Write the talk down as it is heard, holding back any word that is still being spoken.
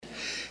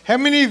How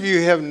many of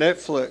you have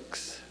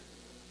Netflix?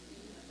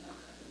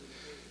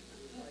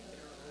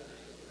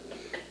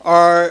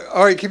 All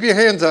right, keep your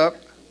hands up.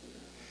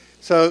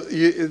 So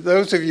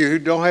those of you who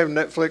don't have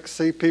Netflix,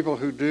 see people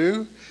who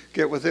do,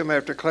 get with them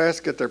after class,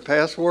 get their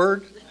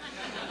password.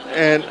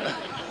 And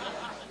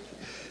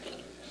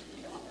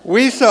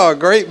we saw a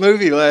great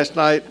movie last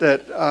night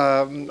that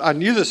I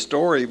knew the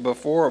story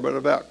before, but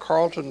about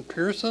Carlton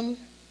Pearson.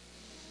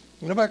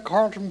 You know about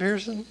Carlton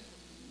Pearson?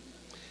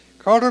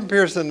 Carlton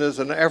Pearson is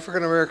an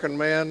African-American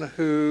man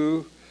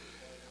who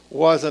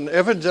was an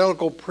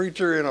evangelical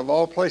preacher in, of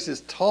all places,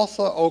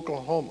 Tulsa,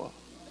 Oklahoma.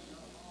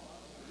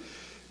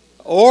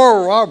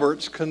 Oral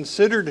Roberts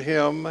considered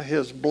him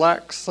his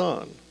black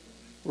son,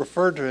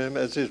 referred to him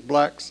as his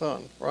black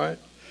son, right?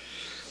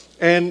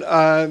 And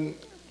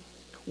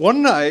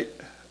one night,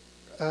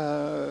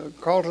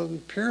 Carlton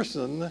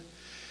Pearson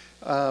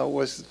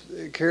was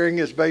carrying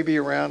his baby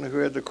around who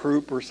had the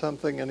croup or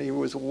something, and he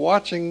was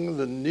watching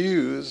the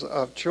news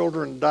of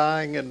children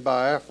dying in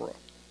Biafra,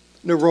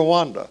 no,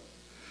 Rwanda.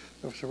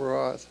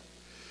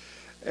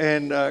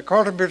 And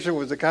Carlton Pearson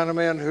was the kind of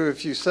man who,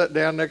 if you sat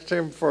down next to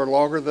him for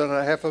longer than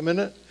a half a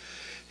minute,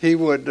 he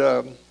would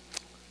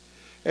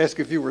ask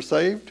if you were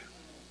saved.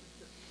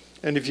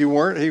 And if you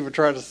weren't, he would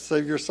try to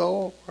save your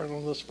soul right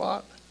on the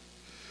spot.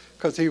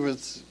 Because he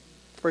was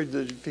afraid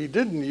that if he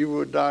didn't, you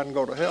would die and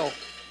go to hell.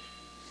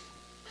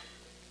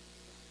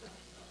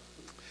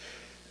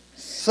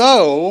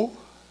 So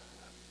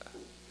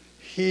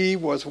he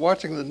was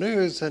watching the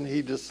news, and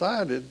he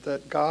decided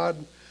that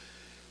God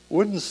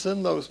wouldn't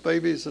send those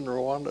babies in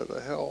Rwanda to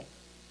hell.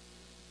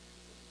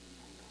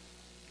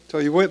 So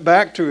he went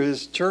back to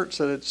his church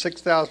that had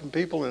 6,000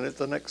 people in it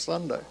the next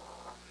Sunday,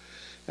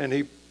 and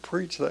he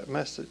preached that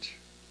message.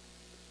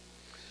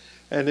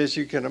 And as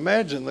you can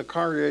imagine, the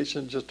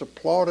congregation just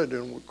applauded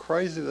and were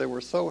crazy. They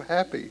were so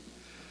happy.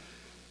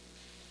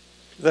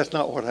 That's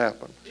not what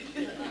happened.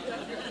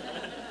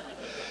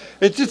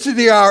 It's just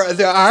the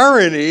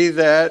irony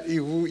that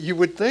you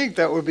would think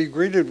that would be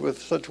greeted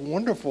with such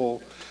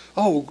wonderful,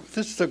 oh,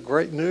 this is a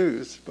great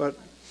news. But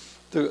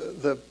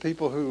the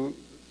people who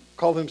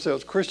call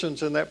themselves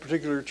Christians in that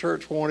particular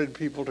church wanted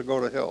people to go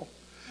to hell.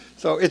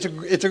 So it's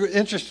an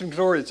interesting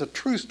story. It's a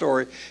true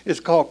story. It's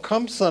called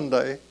Come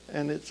Sunday,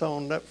 and it's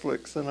on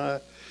Netflix, and I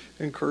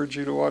encourage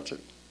you to watch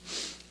it.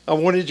 I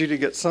wanted you to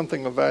get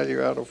something of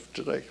value out of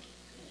today.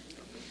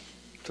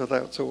 So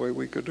that's the way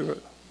we could do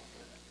it.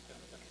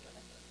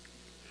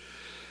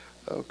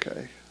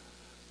 Okay.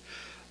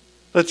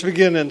 Let's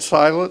begin in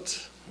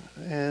silence.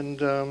 And,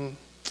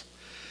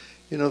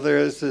 there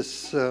is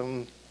this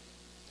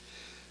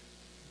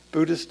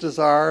Buddhist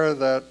desire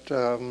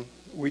that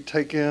we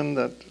take in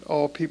that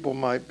all people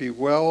might be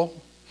well.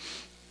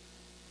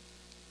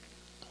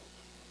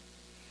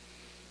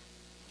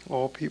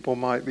 All people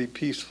might be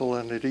peaceful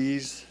and at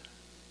ease.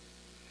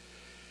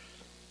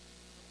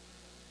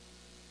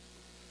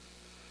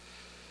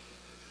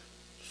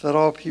 That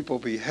all people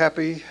be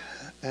happy,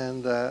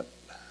 and that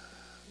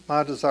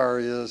my desire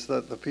is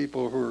that the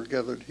people who are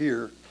gathered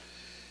here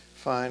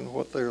find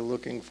what they're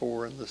looking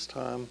for in this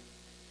time.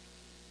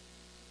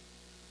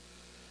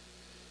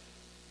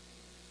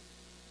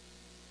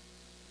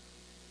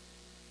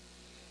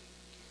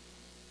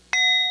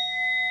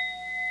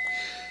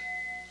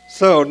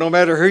 So, no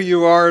matter who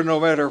you are, no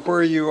matter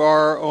where you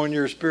are on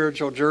your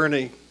spiritual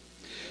journey,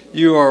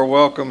 you are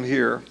welcome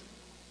here.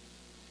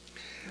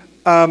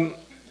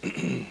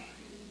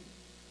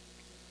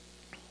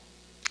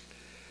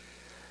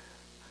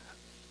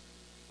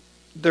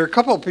 There are a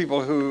couple of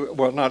people who,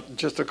 well, not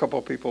just a couple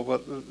of people,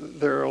 but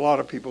there are a lot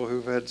of people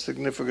who've had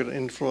significant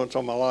influence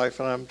on my life,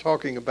 and I'm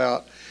talking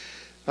about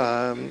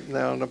now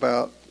in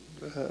about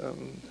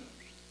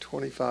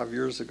 25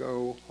 years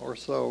ago or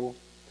so.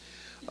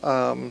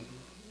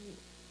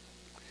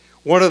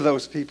 One of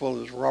those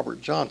people is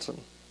Robert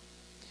Johnson.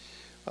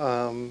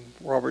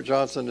 Robert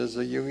Johnson is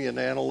a Jungian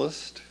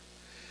analyst.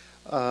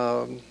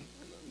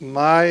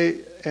 My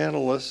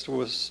analyst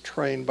was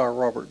trained by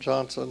Robert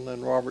Johnson,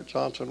 and Robert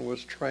Johnson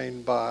was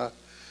trained by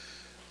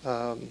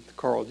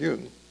Carl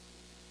Jung.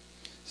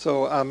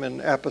 So I'm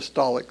in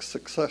apostolic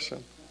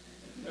succession.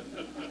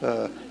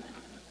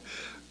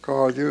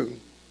 Carl Jung.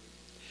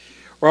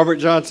 Robert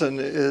Johnson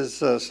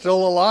is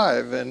still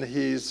alive, and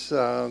he's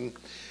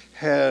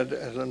had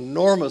an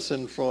enormous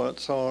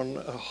influence on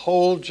a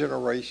whole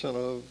generation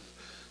of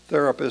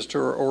therapists who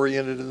are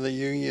oriented in the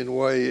Jungian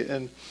way.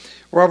 And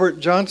Robert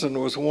Johnson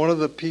was one of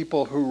the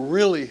people who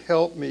really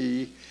helped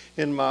me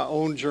in my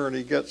own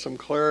journey get some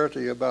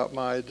clarity about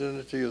my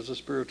identity as a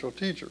spiritual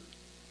teacher.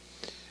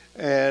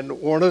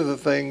 And one of the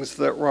things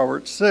that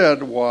Robert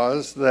said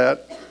was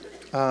that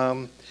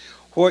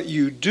what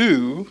you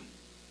do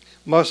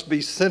must be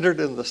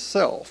centered in the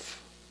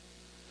self,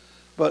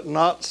 but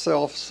not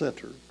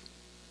self-centered.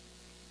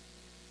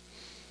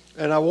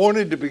 And I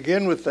wanted to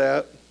begin with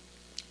that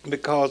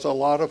because a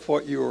lot of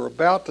what you are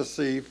about to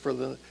see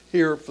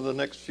here for the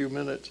next few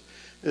minutes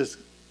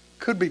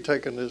could be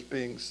taken as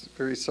being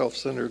very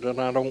self-centered, and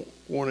I don't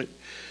want it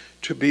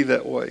to be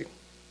that way.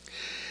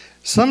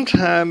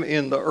 Sometime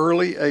in the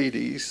early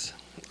 80s,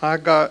 I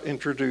got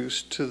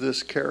introduced to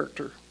this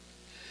character.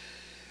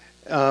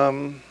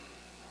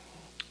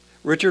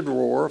 Richard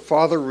Rohr,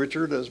 Father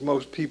Richard, as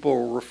most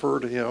people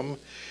refer to him,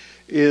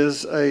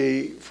 is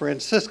a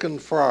Franciscan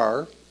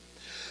friar.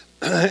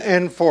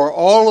 And for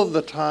all of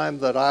the time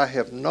that I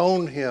have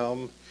known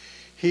him,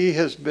 he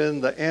has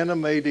been the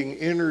animating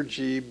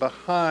energy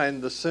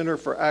behind the Center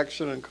for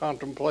Action and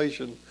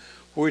Contemplation,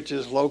 which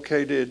is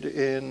located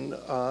in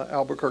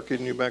Albuquerque,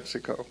 New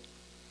Mexico.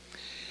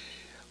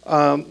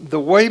 The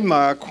way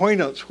my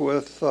acquaintance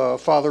with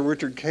Father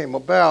Richard came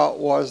about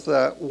was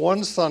that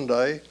one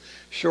Sunday,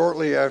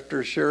 shortly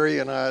after Sherry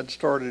and I had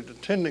started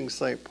attending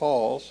St.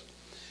 Paul's,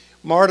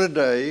 Marta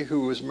Day,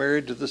 who was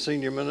married to the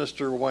senior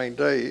minister Wayne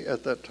Day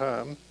at that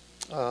time,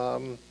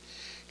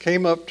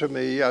 came up to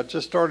me. I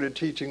just started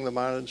teaching the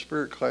Mind and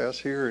Spirit class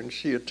here, and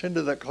she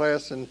attended that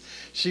class, and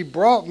she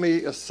brought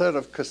me a set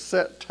of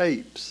cassette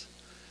tapes.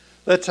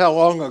 That's how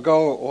long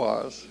ago it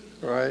was,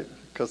 right?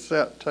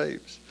 Cassette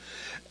tapes.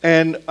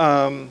 And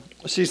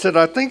she said,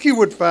 I think you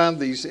would find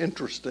these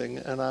interesting,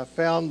 and I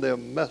found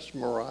them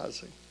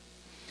mesmerizing.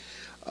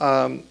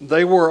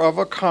 They were of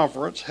a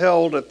conference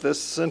held at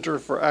this Center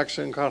for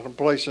Action and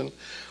Contemplation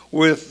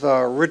with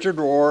Richard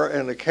Rohr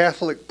and a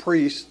Catholic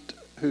priest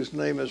whose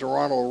name is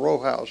Ronald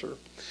Rohauser,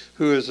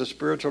 who is a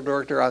spiritual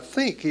director. I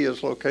think he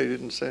is located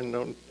in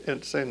San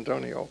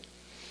Antonio.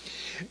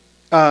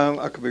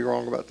 I could be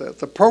wrong about that.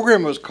 The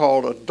program was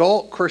called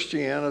Adult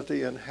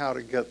Christianity and How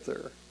to Get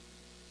There.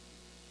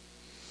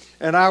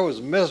 And I was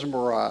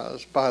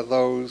mesmerized by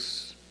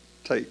those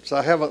tapes.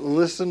 I haven't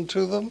listened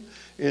to them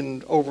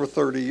in over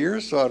 30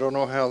 years, so I don't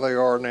know how they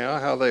are now,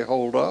 how they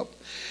hold up.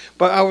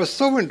 But I was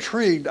so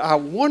intrigued, I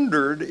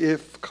wondered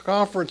if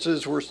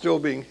conferences were still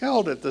being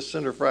held at the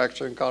Center for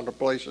Action and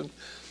Contemplation,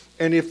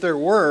 and if there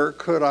were,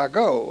 could I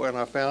go? And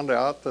I found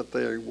out that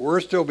they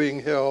were still being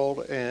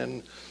held,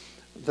 and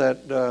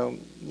that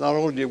not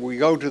only did we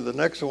go to the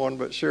next one,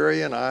 but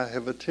Sherry and I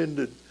have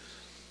attended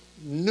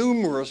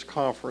numerous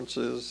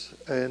conferences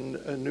in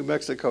New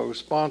Mexico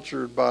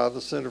sponsored by the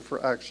Center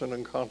for Action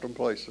and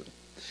Contemplation.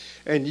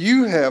 And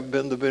you have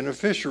been the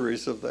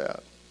beneficiaries of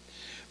that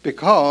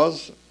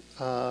because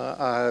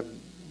I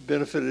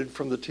benefited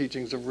from the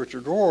teachings of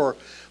Richard Rohr,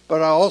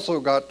 but I also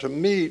got to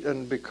meet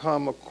and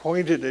become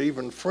acquainted and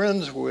even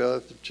friends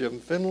with Jim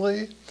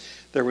Finley.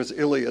 There was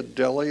Ilya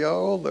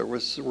Delio, there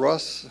was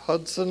Russ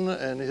Hudson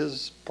and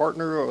his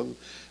partner on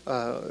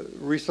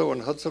Riso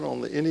and Hudson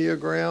on the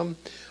Enneagram.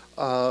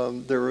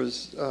 There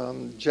was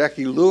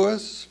Jackie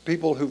Lewis,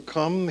 people who've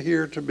come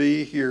here to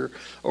be here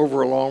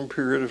over a long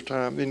period of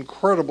time,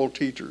 incredible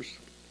teachers.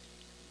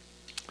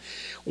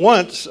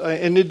 Once,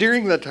 and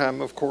during that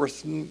time, of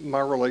course, my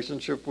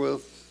relationship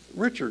with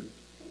Richard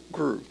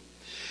grew.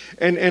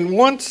 And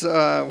once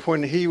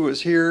when he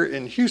was here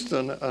in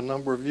Houston a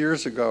number of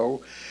years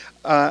ago,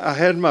 I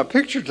had my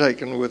picture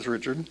taken with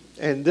Richard,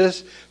 and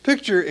this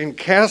picture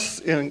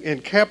encapsulates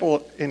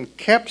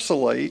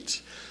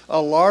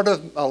a lot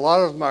of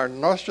my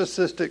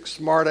narcissistic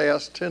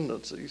smart-ass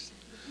tendencies,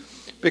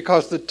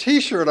 because the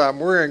T-shirt I'm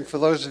wearing, for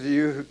those of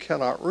you who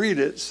cannot read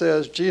it,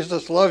 says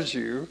Jesus loves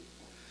you,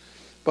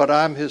 but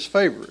I'm his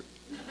favorite.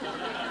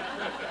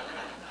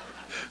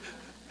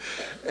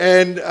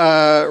 And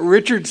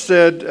Richard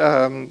said,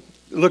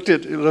 looked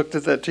at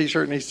that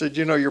T-shirt, and he said,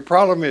 you know, your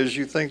problem is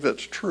you think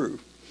that's true.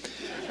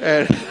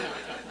 And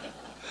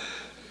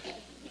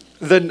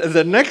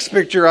The next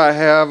picture I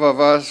have of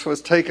us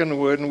was taken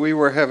when we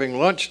were having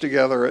lunch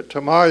together at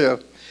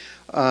Tamaya,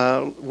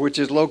 which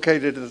is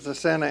located at the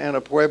Santa Ana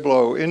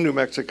Pueblo in New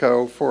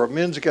Mexico, for a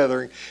men's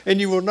gathering.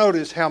 And you will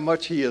notice how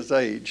much he has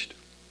aged.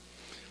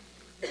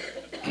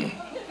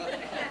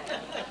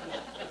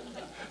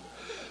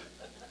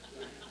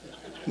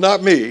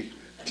 Not me,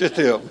 just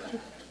him.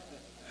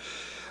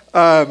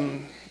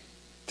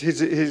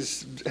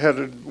 He's had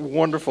a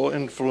wonderful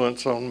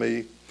influence on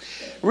me.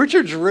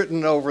 Richard's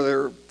written over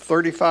there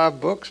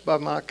 35 books by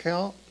my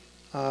count.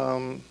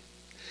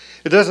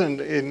 It doesn't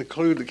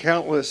include the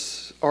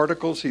countless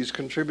articles he's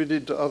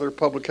contributed to other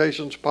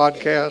publications,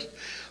 podcasts,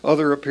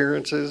 other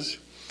appearances.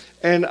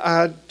 And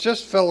I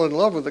just fell in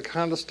love with the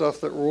kind of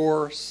stuff that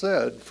Rohr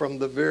said from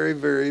the very,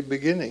 very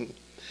beginning.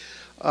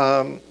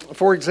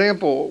 For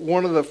example,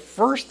 one of the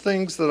first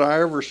things that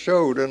I ever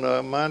showed in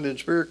a Mind and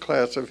Spirit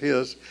class of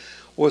his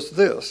was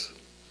this: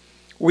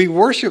 we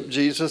worship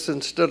Jesus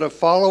instead of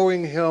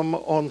following him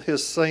on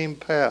his same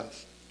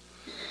path.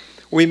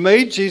 We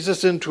made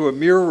Jesus into a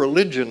mere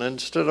religion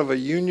instead of a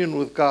union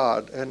with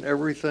God and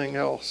everything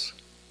else.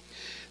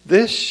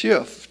 This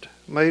shift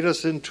made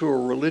us into a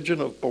religion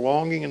of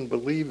belonging and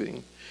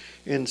believing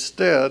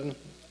instead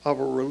of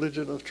a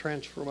religion of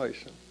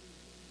transformation.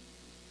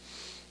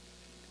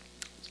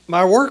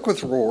 My work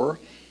with Rohr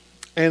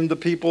and the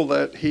people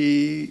that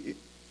he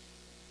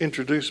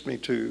introduced me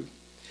to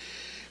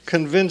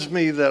convinced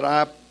me that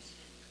I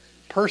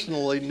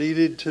personally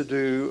needed to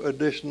do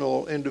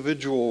additional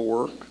individual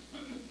work.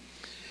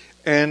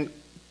 And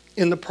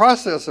in the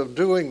process of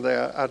doing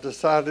that, I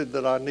decided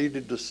that I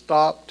needed to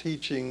stop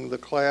teaching the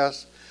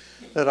class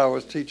that I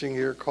was teaching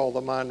here called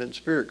the Mind and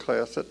Spirit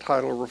class. That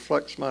title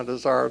reflects my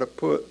desire to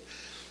put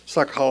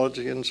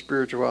psychology and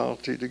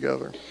spirituality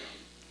together.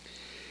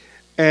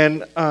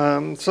 And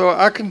so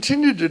I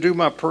continued to do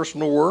my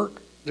personal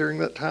work during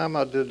that time.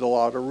 I did a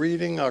lot of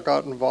reading. I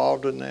got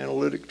involved in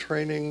analytic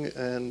training,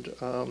 and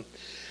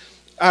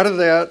out of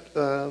that,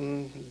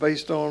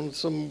 based on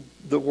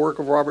the work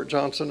of Robert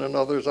Johnson and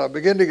others, I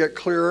began to get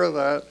clearer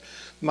that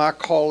my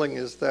calling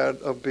is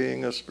that of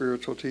being a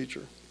spiritual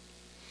teacher.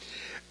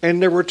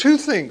 And there were two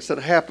things that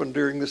happened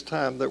during this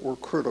time that were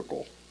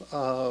critical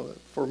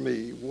for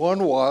me.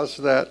 One was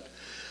that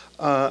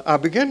I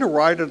began to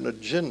write an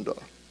agenda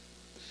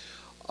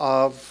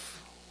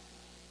of,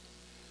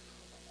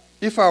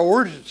 if I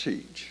were to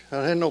teach,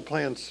 I had no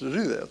plans to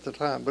do that at the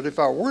time, but if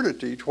I were to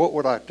teach, what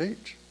would I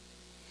teach?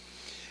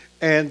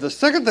 And the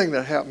second thing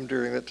that happened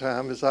during that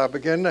time is I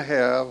began to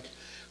have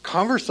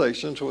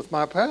conversations with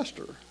my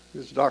pastor,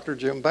 who's Dr.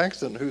 Jim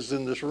Bankston, who's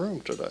in this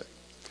room today.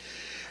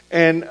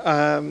 And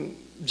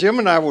Jim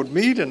and I would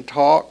meet and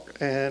talk,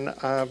 and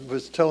I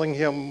was telling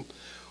him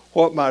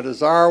what my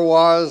desire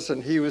was,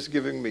 and he was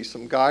giving me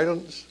some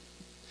guidance.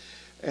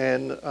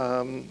 And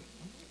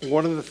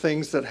one of the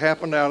things that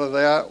happened out of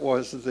that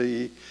was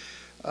the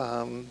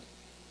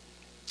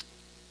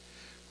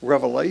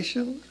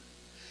revelation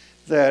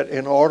that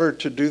in order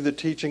to do the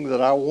teaching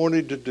that I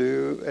wanted to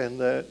do and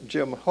that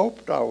Jim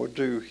hoped I would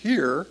do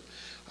here,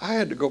 I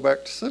had to go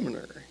back to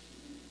seminary.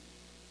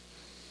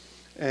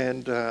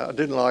 And I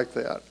didn't like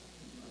that.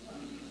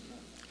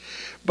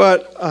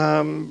 But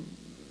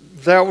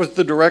that was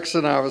the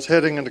direction I was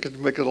heading, and I could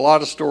make a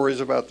lot of stories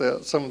about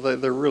that. Some of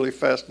them, they're really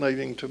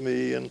fascinating to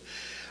me, and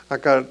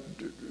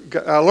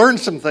I learned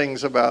some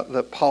things about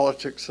the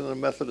politics in the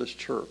Methodist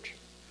Church.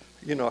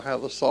 You know, how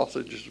the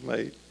sausage is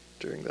made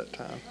during that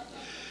time.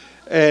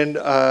 And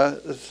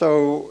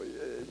so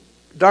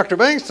Dr.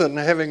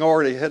 Bankston, having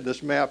already had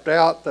this mapped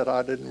out that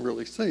I didn't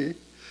really see,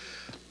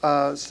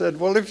 said,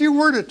 well, if you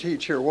were to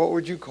teach here, what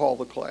would you call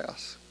the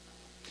class?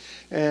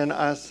 And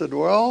I said,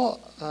 well,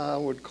 I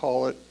would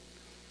call it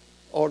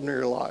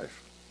Ordinary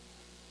Life.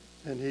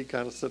 And he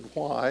kind of said,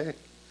 why?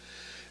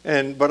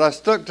 But I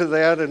stuck to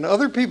that, and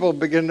other people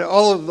began to,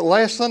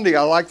 last Sunday,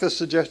 I liked the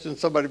suggestion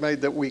somebody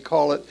made that we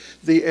call it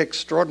the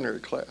Extraordinary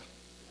Class.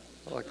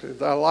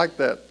 I like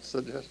that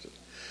suggestion.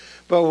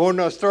 But when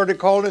I started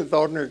calling it the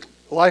Ordinary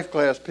Life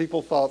class,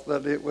 people thought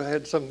that it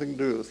had something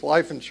to do with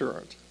life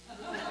insurance.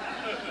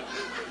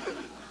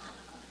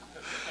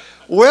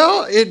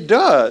 Well, it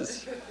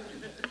does,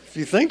 if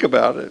you think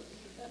about it.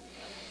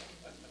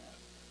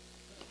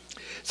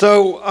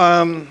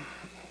 So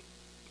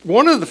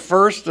one of the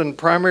first and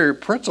primary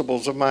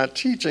principles of my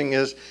teaching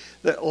is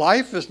that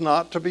life is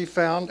not to be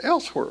found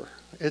elsewhere.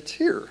 It's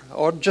here,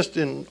 or just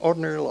in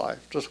ordinary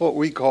life, just what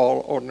we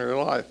call ordinary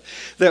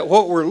life. That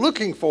what we're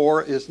looking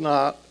for is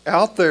not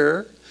out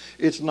there,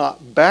 it's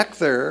not back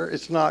there,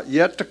 it's not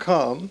yet to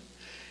come,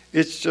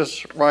 it's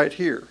just right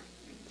here.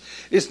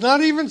 It's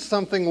not even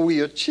something we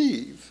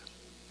achieve.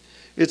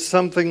 It's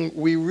something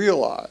we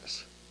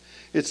realize.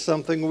 It's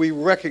something we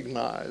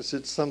recognize.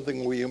 It's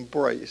something we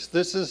embrace.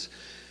 This is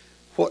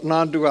what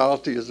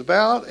non-duality is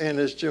about, and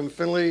as Jim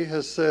Finley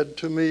has said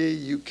to me,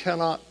 you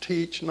cannot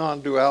teach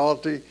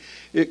non-duality.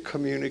 It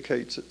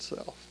communicates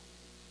itself,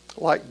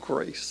 like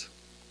grace.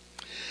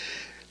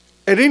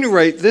 At any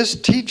rate, this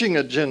teaching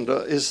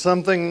agenda is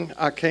something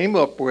I came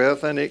up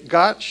with, and it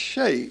got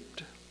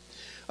shaped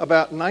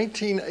about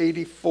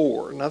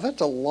 1984. Now,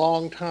 that's a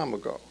long time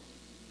ago.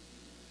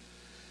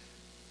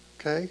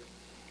 Okay?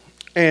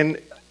 And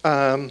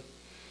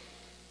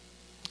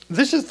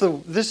this is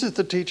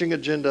the teaching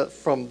agenda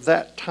from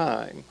that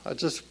time. I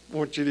just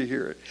want you to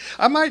hear it.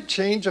 I might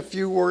change a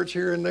few words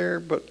here and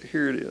there, but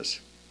here it is.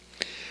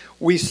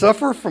 We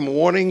suffer from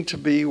wanting to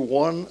be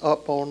one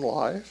up on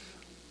life,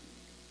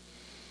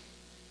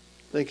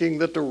 thinking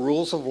that the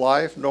rules of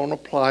life don't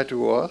apply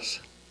to us.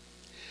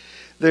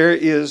 There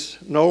is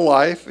no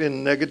life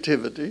in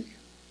negativity.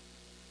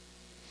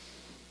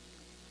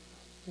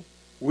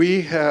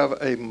 We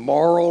have a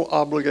moral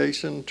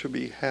obligation to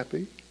be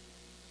happy.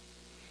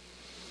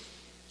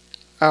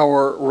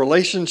 Our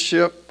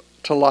relationship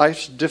to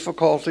life's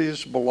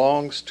difficulties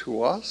belongs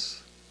to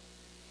us.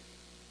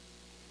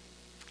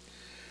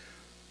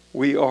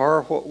 We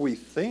are what we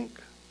think.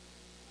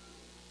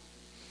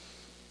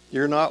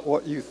 You're not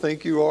what you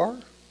think you are,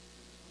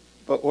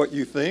 but what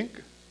you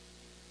think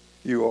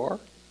you are.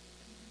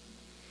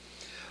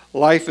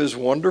 Life is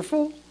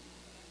wonderful.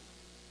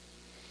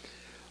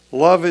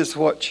 Love is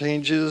what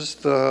changes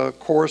the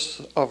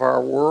course of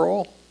our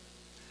world.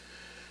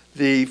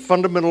 The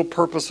fundamental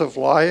purpose of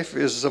life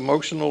is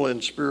emotional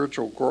and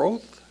spiritual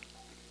growth.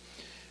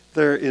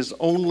 There is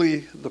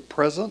only the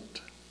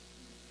present.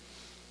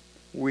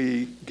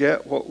 We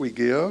get what we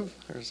give.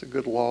 There's a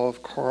good law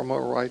of karma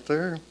right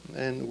there.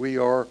 And we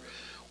are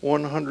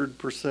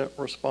 100%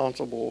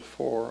 responsible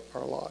for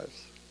our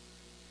lives.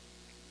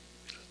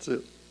 That's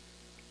it.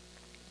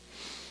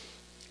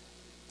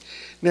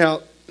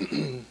 Now,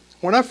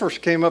 when I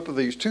first came up with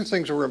these, two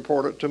things were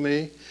important to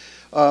me.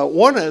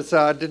 One is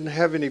I didn't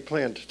have any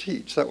plan to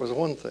teach. That was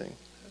one thing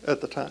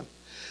at the time.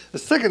 The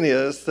second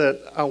is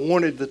that I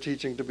wanted the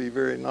teaching to be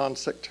very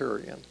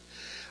non-sectarian.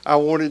 I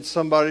wanted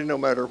somebody, no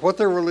matter what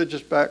their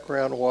religious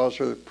background was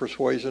or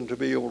persuasion, to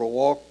be able to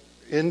walk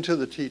into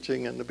the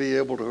teaching and to be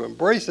able to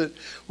embrace it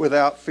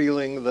without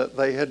feeling that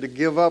they had to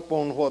give up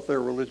on what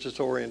their religious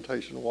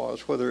orientation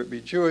was, whether it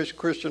be Jewish,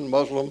 Christian,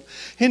 Muslim,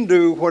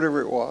 Hindu,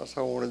 whatever it was.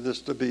 I wanted this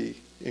to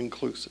be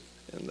inclusive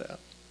in that.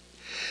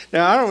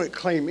 Now, I don't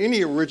claim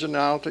any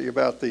originality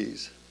about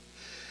these.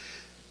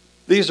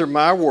 These are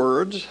my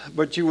words,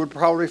 but you would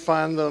probably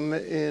find them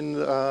in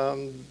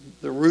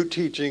the root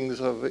teachings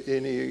of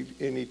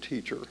any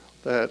teacher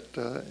that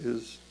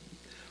is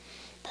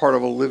part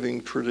of a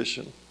living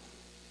tradition.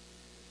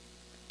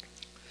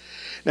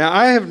 Now,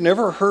 I have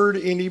never heard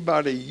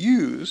anybody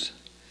use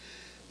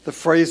the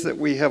phrase that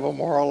we have a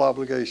moral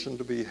obligation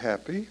to be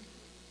happy,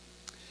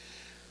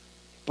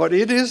 but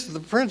it is the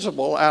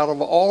principle out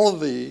of all of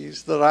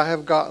these that I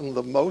have gotten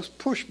the most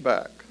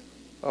pushback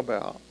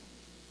about.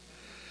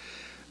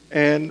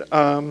 And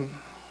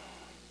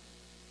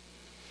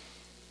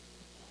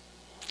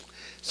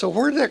so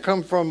where did that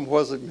come from? What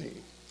does it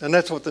mean? And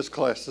that's what this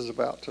class is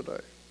about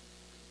today.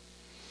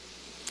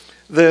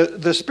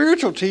 The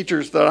spiritual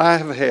teachers that I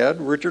have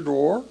had, Richard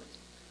Rohr,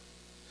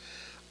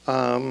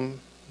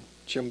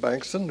 Jim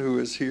Bankston, who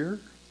is here,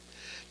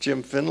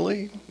 Jim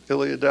Finley,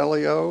 Ilya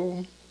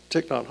Dalio,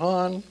 Thich Nhat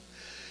Hanh,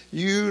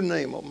 you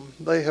name them,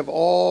 they have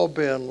all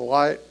been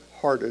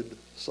light-hearted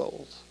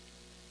souls.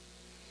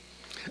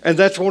 And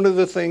that's one of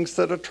the things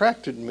that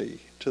attracted me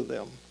to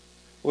them,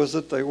 was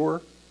that they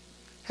were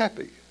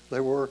happy.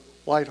 They were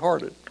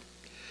lighthearted.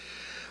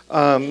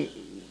 Thich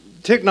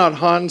Nhat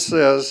Hanh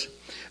says,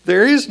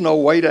 there is no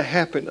way to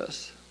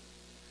happiness.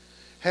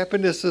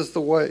 Happiness is the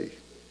way.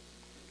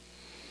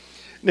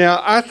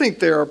 Now, I think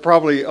there are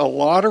probably a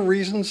lot of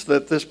reasons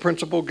that this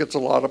principle gets a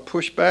lot of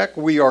pushback.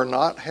 We are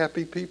not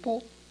happy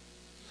people,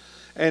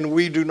 and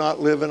we do not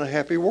live in a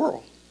happy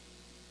world.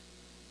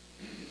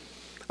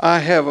 I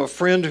have a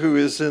friend who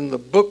is in the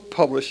book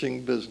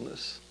publishing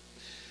business.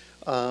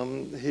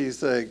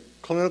 He's a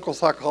clinical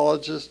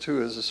psychologist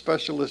who is a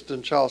specialist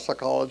in child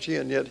psychology,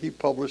 and yet he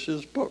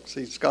publishes books.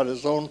 He's got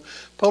his own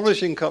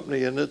publishing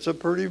company, and it's a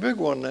pretty big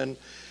one. And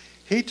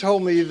he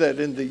told me that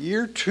in the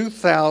year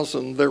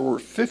 2000, there were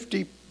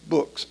 50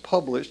 books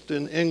published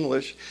in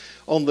English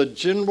on the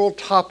general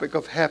topic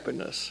of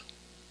happiness.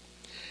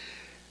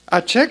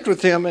 I checked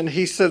with him, and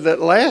he said that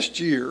last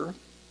year,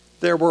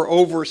 there were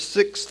over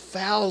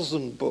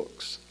 6,000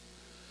 books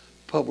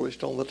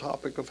published on the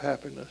topic of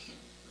happiness.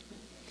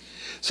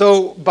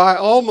 So by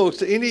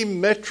almost any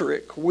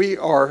metric, we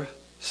are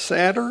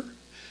sadder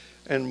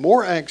and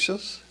more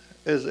anxious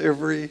as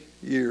every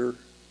year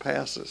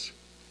passes.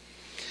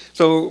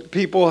 So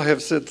people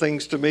have said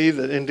things to me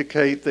that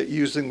indicate that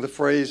using the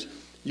phrase,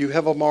 you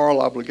have a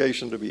moral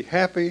obligation to be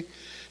happy,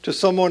 to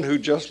someone who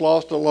just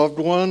lost a loved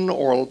one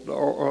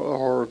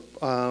or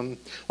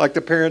like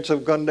the parents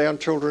of gunned down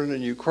children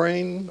in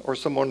Ukraine, or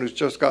someone who's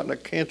just gotten a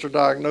cancer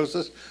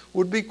diagnosis,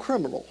 would be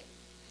criminal.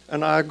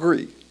 And I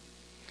agree.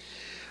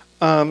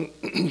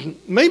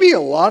 Maybe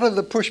a lot of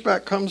the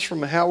pushback comes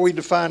from how we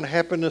define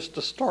happiness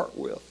to start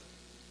with.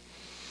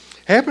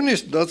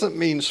 Happiness doesn't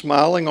mean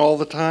smiling all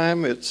the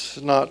time.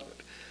 It's not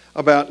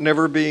about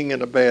never being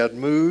in a bad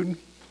mood.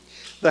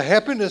 The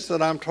happiness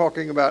that I'm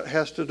talking about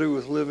has to do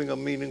with living a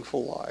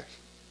meaningful life.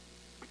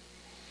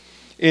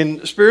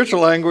 In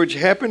spiritual language,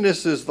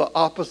 happiness is the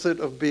opposite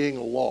of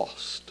being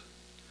lost.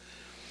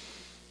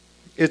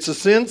 It's a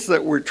sense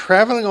that we're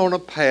traveling on a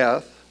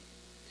path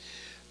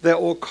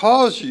that will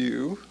cause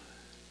you,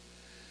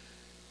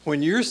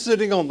 when you're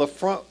sitting on the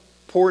front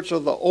porch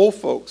of the old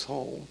folks'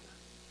 home,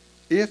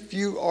 if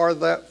you are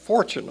that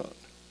fortunate,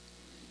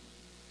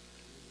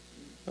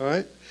 all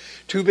right,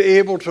 to be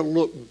able to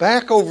look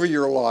back over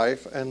your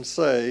life and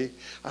say,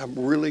 I'm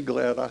really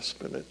glad I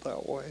spent it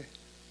that way.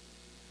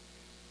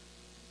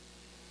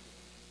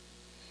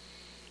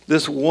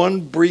 This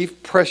one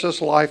brief,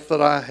 precious life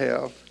that I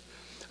have,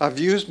 I've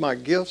used my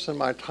gifts and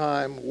my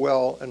time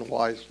well and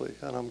wisely,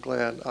 and I'm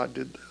glad I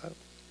did that.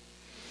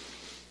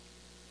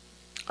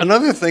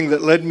 Another thing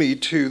that led me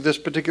to this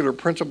particular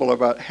principle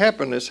about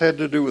happiness had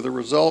to do with the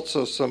results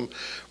of some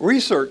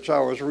research I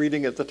was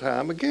reading at the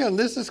time. Again,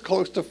 this is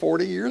close to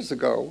 40 years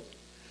ago.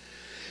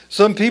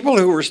 Some people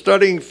who were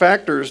studying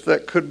factors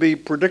that could be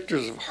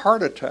predictors of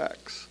heart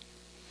attacks.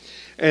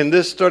 And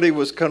this study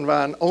was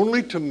confined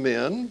only to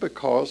men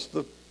because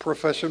the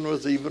profession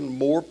was even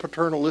more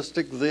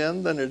paternalistic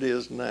then than it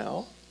is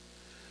now.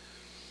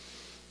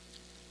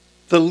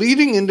 The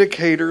leading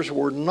indicators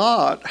were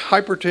not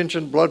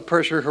hypertension, blood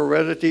pressure,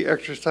 heredity,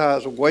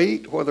 exercise,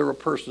 weight, whether a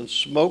person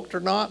smoked or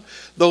not,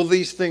 though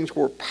these things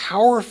were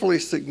powerfully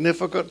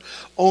significant.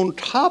 On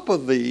top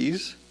of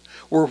these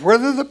were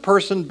whether the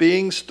person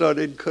being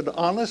studied could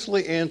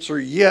honestly answer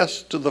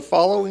yes to the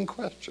following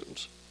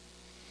questions.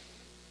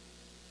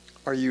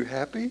 Are you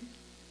happy?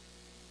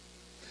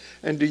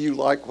 And do you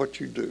like what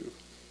you do?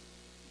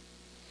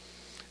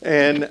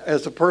 And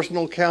as a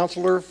personal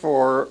counselor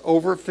for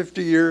over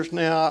 50 years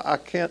now, I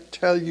can't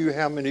tell you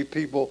how many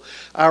people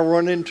I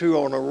run into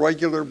on a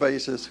regular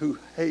basis who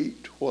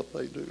hate what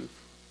they do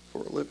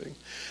for a living.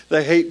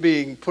 They hate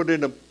being put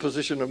in a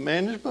position of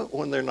management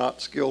when they're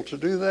not skilled to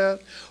do that,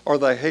 or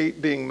they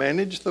hate being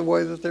managed the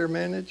way that they're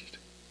managed.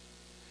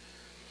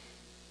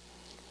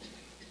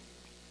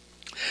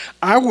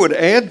 I would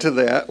add to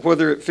that,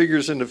 whether it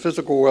figures into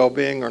physical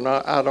well-being or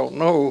not, I don't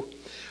know,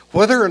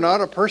 whether or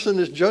not a person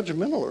is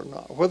judgmental or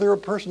not, whether a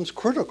person's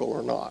critical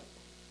or not.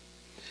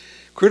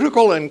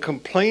 Critical and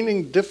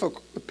complaining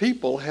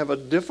people have a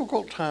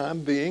difficult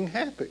time being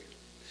happy.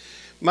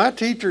 My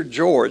teacher,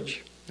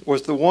 George,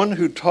 was the one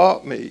who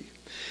taught me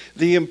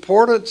the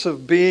importance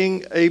of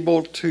being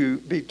able to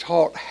be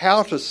taught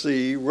how to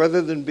see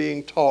rather than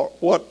being taught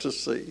what to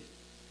see.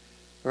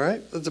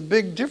 Right? There's a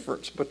big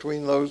difference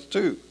between those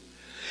two.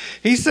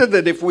 He said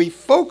that if we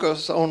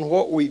focus on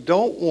what we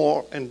don't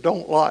want and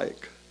don't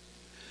like,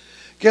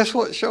 guess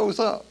what shows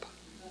up?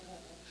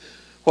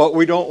 What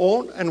we don't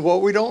want and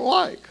what we don't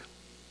like.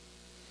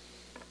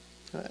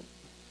 Right.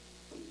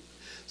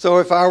 So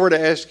if I were to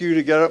ask you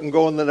to get up and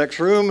go in the next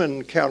room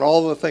and count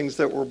all the things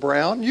that were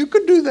brown, you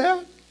could do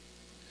that.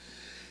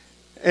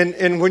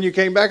 And when you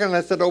came back and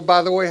I said, oh,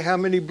 by the way, how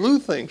many blue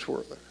things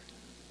were there?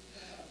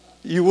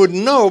 You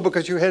wouldn't know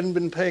because you hadn't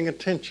been paying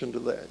attention to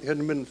that. You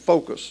hadn't been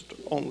focused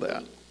on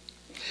that.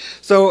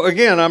 So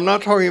again, I'm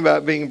not talking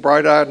about being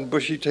bright-eyed and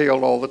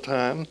bushy-tailed all the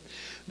time.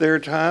 There are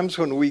times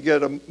when we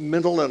get a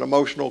mental and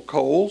emotional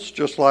colds,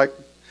 just like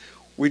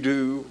we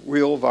do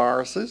real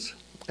viruses.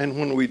 And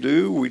when we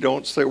do, we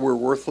don't say we're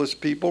worthless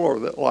people or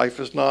that life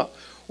is not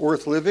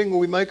worth living.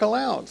 We make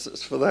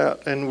allowances for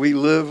that, and we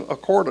live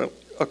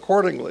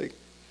accordingly.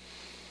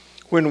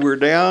 When we're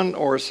down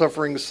or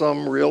suffering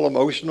some real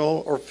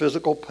emotional or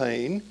physical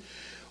pain,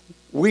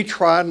 we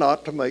try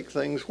not to make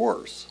things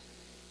worse.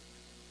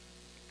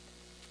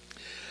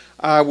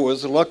 I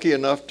was lucky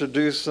enough to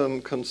do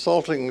some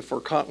consulting for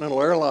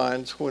Continental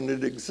Airlines when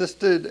it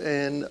existed,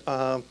 and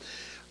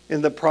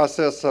in the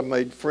process I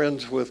made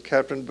friends with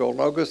Captain Bill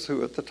Nogus,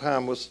 who at the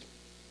time was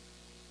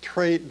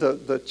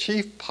the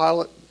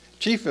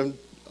chief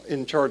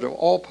in charge of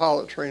all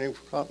pilot training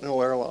for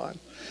Continental Airlines.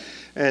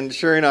 And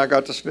Sherry and I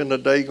got to spend a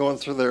day going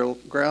through their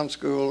ground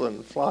school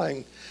and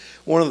flying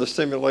one of the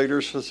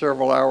simulators for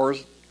several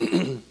hours,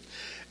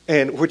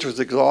 and which was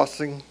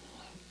exhausting.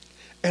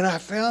 And I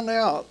found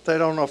out that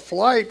on a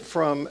flight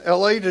from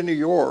LA to New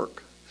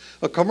York,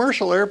 a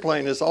commercial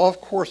airplane is off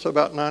course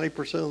about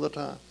 90% of the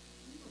time.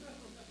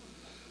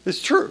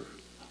 It's true.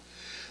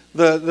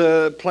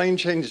 The plane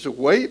changes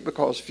weight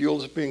because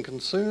fuel is being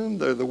consumed.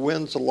 The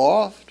wind's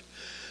aloft.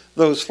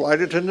 Those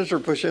flight attendants are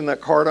pushing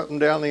that cart up and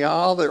down the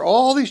aisle. There are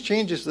all these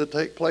changes that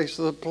take place.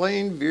 The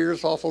plane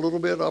veers off a little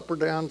bit, up or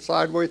down,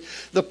 sideways.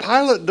 The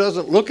pilot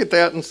doesn't look at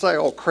that and say,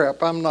 oh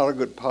crap, I'm not a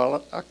good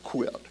pilot, I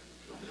quit.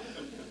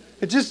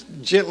 It just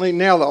gently,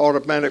 now the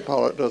automatic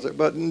pilot does it,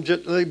 but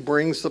gently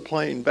brings the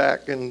plane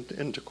back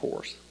into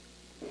course.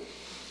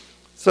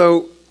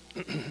 So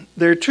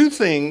there are two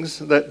things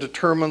that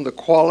determine the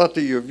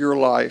quality of your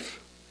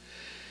life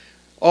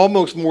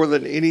almost more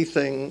than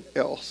anything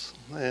else.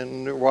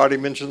 And Roddy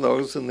mentioned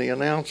those in the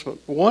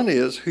announcement. One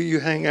is who you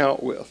hang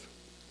out with.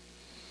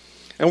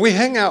 And we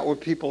hang out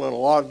with people in a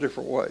lot of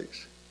different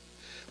ways.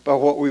 By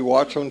what we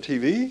watch on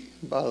TV,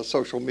 by the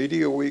social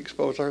media we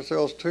expose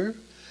ourselves to,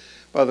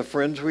 by the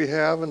friends we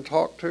have and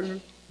talk to,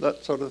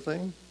 that sort of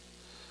thing.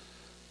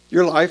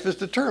 Your life is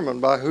determined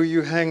by who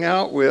you hang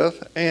out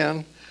with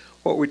and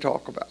what we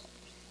talk about.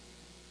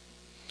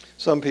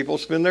 Some people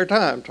spend their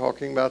time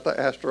talking about the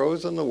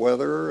Astros and the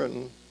weather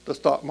and the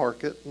stock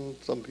market, and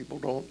some people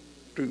don't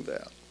do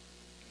that.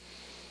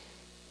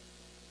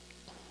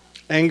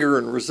 Anger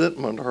and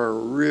resentment are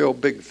real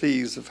big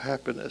thieves of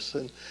happiness,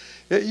 and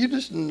yet you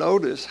just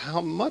notice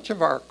how much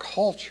of our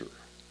culture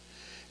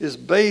is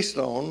based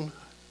on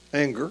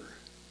anger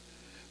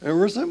and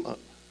resentment.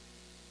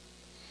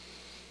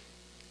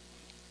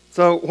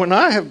 So when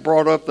I have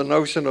brought up the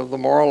notion of the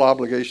moral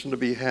obligation to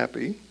be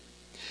happy,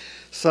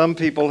 some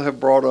people have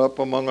brought up,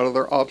 among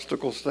other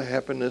obstacles to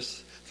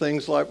happiness,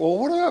 things like, well,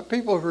 what about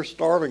people who are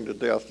starving to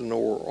death in the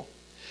world?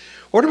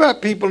 What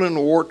about people in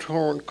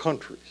war-torn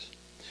countries?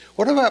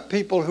 What about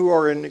people who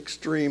are in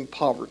extreme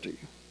poverty?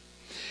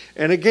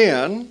 And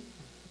again,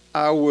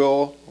 I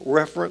will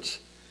reference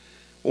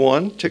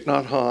one, Thich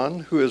Nhat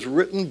Hanh, who has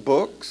written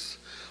books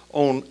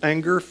on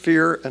anger,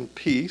 fear, and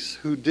peace,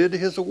 who did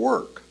his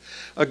work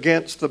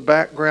against the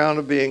background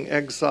of being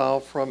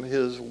exiled from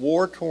his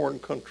war-torn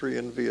country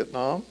in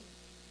Vietnam.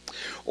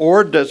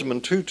 Or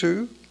Desmond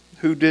Tutu,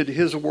 who did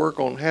his work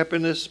on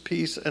happiness,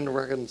 peace, and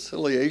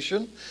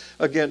reconciliation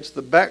against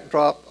the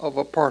backdrop of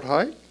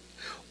apartheid.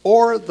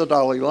 Or the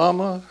Dalai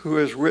Lama, who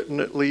has written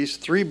at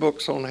least 3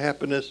 books on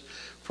happiness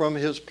from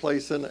his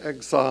place in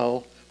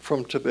exile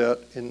from Tibet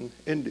in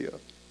India.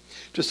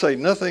 To say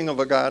nothing of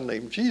a guy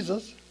named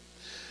Jesus,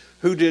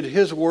 who did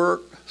his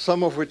work,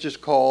 some of which is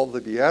called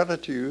the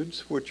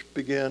Beatitudes, which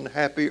begin,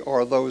 happy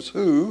are those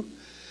who,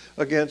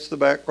 against the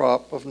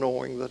backdrop of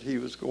knowing that he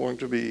was going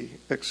to be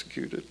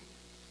executed.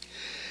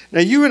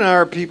 Now, you and I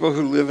are people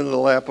who live in the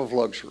lap of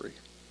luxury.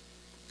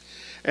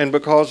 And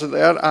because of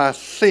that, I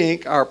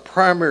think our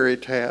primary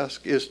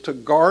task is to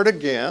guard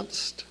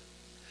against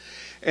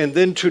and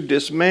then to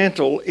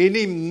dismantle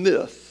any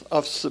myth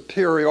of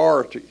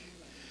superiority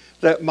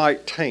that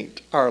might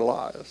taint our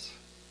lives,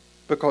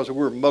 because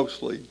we're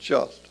mostly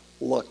just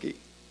lucky.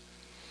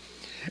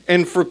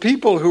 And for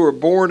people who are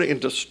born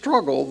into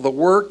struggle, the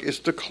work is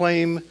to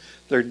claim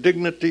their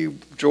dignity,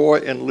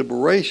 joy, and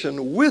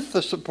liberation with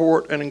the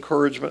support and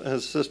encouragement and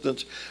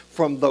assistance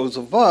from those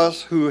of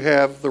us who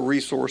have the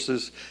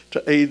resources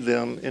to aid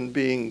them in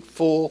being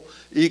full,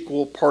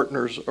 equal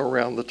partners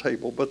around the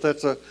table. But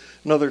that's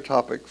another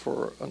topic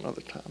for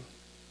another time.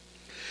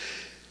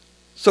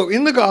 So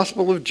in the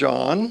Gospel of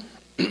John,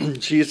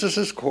 Jesus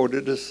is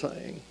quoted as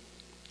saying,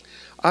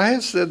 "I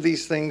have said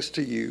these things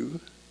to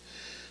you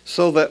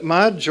so that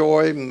my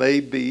joy may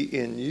be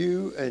in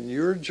you and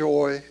your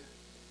joy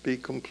be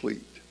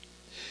complete."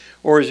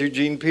 Or as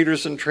Eugene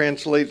Peterson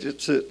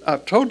translates it,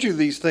 "I've told you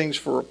these things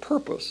for a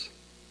purpose,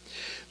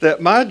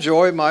 that my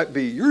joy might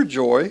be your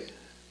joy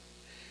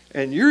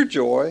and your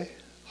joy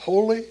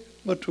wholly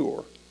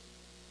mature."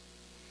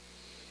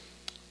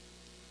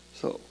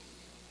 So,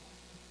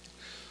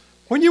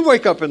 when you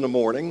wake up in the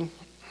morning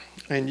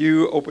and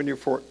you open your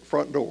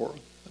front door,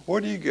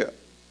 what do you get?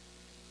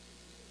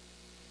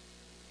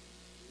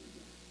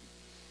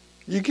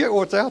 You get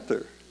what's out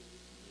there.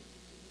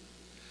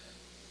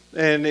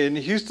 And in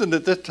Houston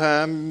at this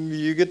time,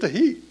 you get the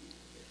heat.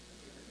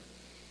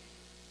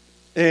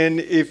 And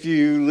if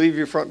you leave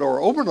your front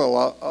door open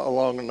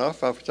long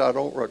enough, which I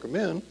don't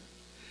recommend,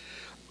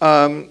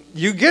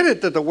 you get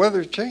it that the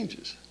weather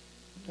changes.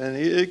 And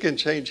it can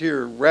change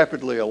here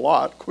rapidly a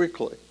lot,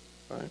 quickly,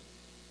 right?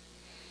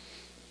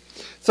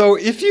 So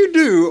if you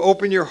do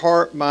open your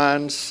heart,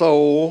 mind,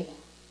 soul,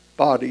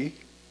 body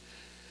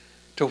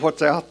to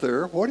what's out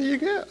there, what do you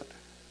get?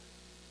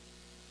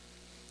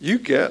 You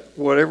get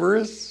whatever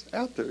is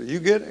out there. You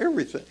get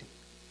everything.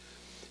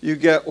 You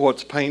get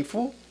what's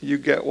painful. You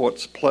get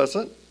what's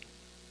pleasant.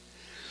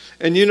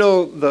 And you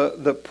know,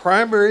 the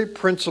primary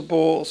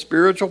principle,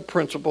 spiritual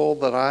principle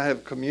that I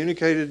have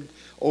communicated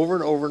over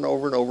and over and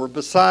over and over,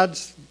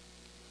 besides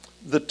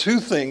the two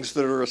things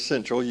that are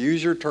essential: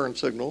 use your turn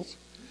signals.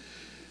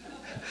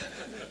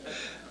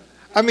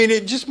 I mean,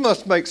 it just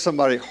must make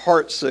somebody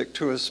heartsick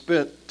to have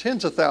spent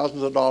tens of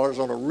thousands of dollars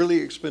on a really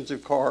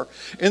expensive car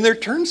and their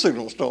turn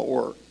signals don't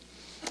work.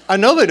 I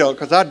know they don't,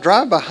 because I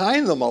drive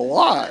behind them a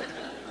lot.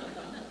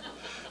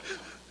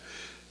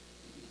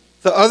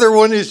 The other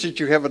one is that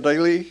you have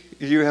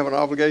an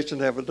obligation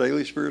to have a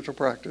daily spiritual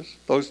practice.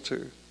 Those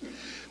two.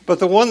 But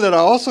the one that I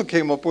also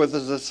came up with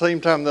at the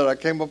same time that I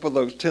came up with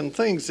those 10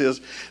 things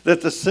is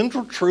that the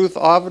central truth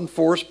of and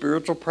for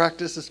spiritual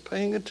practice is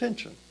paying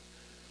attention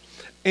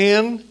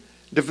and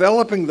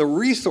developing the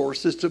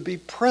resources to be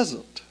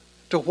present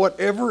to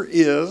whatever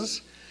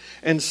is.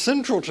 And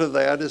central to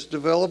that is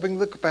developing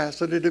the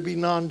capacity to be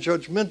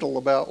non-judgmental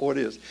about what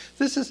is.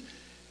 This is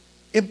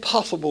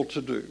impossible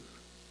to do.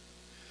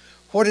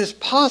 What is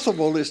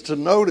possible is to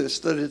notice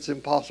that it's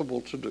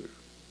impossible to do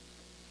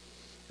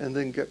and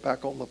then get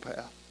back on the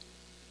path.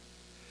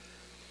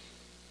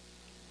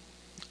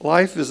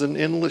 Life is an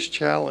endless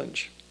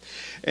challenge.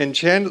 And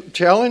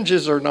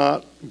challenges are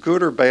not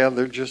good or bad,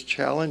 they're just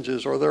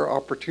challenges, or they're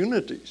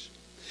opportunities.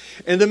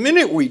 And the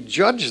minute we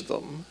judge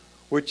them,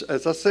 which,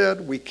 as I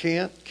said, we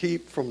can't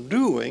keep from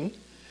doing,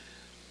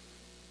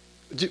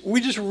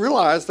 we just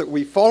realize that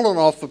we've fallen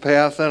off the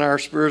path, and our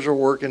spiritual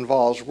work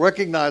involves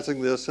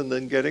recognizing this and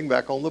then getting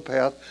back on the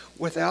path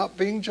without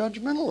being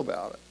judgmental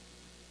about it.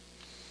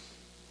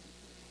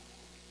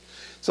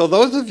 So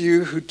those of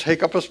you who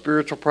take up a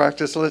spiritual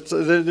practice,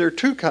 there are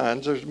two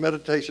kinds. There's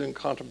meditation and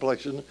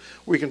contemplation.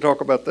 We can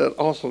talk about that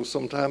also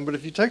sometime. But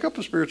if you take up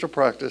a spiritual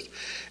practice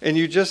and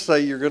you just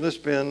say you're going to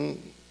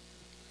spend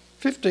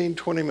 15,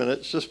 20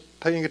 minutes just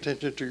paying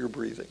attention to your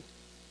breathing.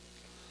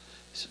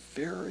 It's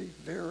very,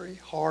 very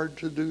hard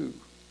to do,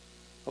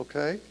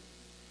 okay?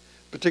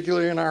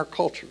 Particularly in our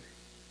culture.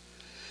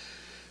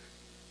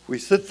 We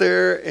sit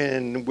there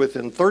and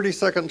within 30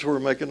 seconds we're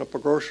making up a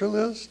grocery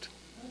list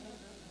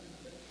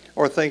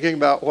or thinking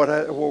about what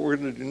we're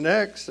going to do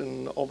next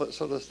and all that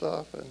sort of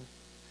stuff.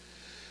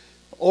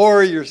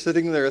 Or you're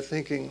sitting there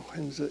thinking,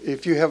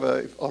 if you have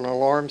an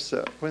alarm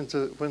set, when's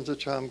the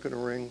chime going to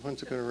ring?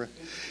 When's it going to ring?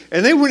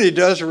 And then when it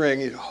does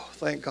ring,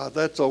 thank God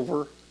that's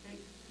over.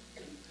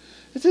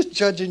 It's just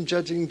judging,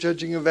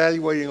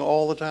 evaluating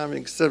all the time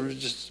instead of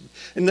just,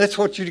 and that's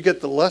what you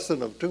get the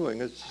lesson of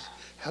doing. It's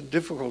how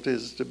difficult it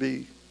is to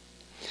be.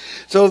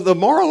 So the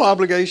moral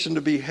obligation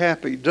to be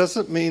happy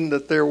doesn't mean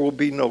that there will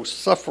be no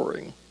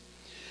suffering,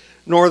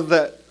 nor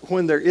that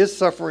when there is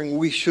suffering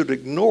we should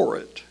ignore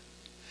it.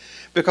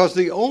 Because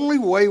the only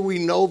way we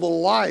know the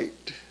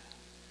light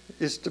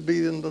is to be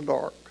in the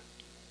dark.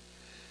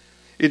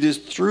 It is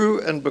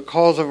through and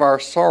because of our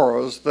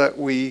sorrows that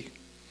we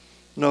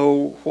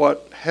know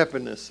what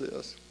happiness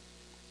is.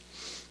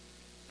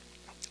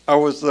 I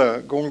was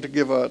going to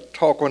give a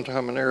talk one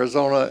time in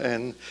Arizona,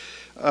 and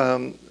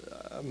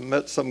I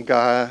met some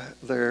guy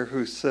there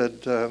who said,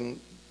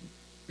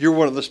 "You're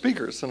one of the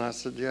speakers." And I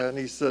said, "Yeah." And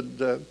he said,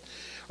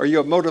 "Are you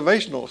a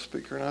motivational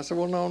speaker?" And I said,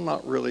 "Well, no,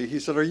 not really." He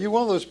said, "Are you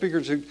one of those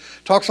speakers who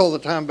talks all the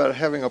time about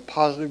having a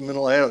positive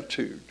mental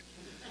attitude?"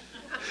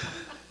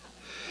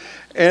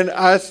 And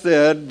I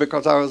said,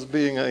 because I was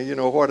being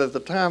a what at the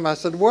time, I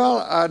said,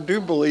 "Well, I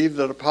do believe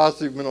that a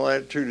positive mental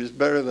attitude is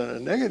better than a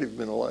negative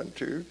mental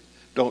attitude.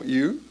 Don't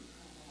you?"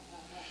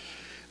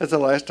 That's the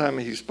last time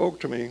he spoke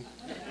to me.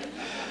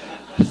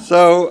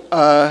 So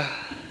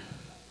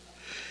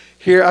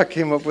here I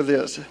came up with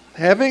this.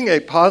 Having a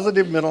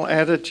positive mental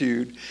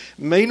attitude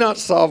may not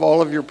solve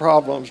all of your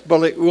problems,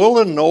 but it will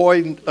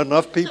annoy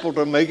enough people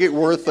to make it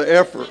worth the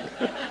effort.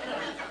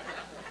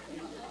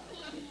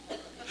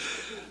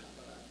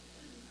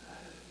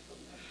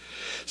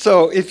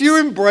 So if you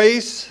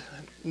embrace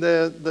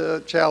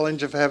the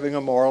challenge of having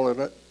a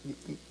moral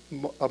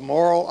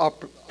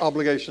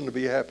obligation to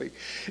be happy,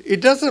 it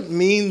doesn't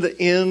mean the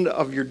end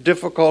of your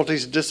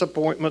difficulties,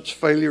 disappointments,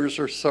 failures,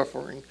 or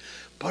suffering,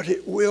 but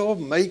it will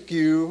make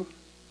you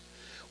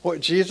what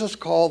Jesus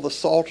called the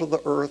salt of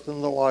the earth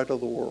and the light of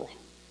the world.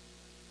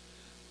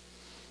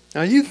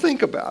 Now you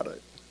think about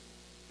it.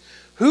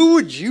 Who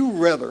would you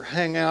rather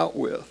hang out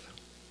with?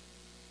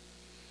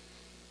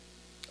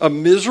 A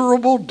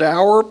miserable,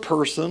 dour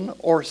person,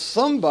 or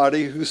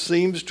somebody who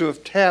seems to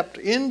have tapped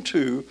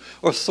into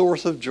a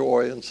source of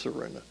joy and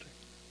serenity?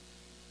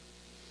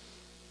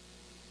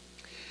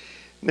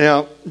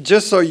 Now,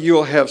 just so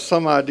you'll have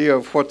some idea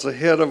of what's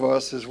ahead of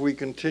us as we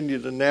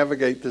continue to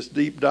navigate this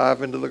deep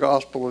dive into the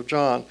Gospel of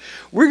John,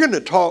 we're going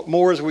to talk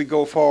more as we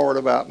go forward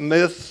about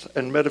myth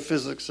and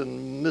metaphysics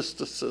and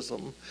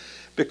mysticism,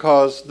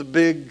 because the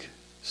big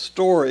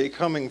story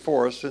coming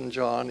for us in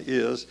John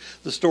is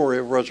the story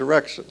of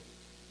resurrection.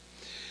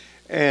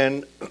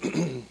 And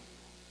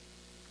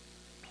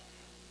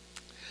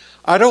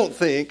I don't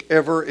think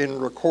ever in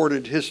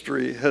recorded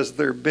history has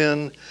there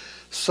been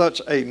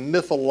such a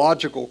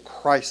mythological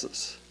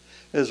crisis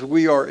as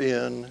we are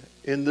in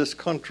this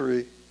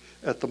country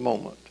at the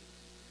moment.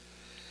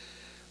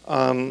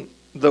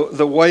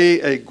 The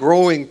way a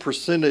growing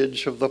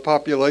percentage of the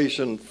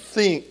population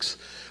thinks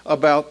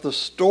about the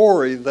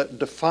story that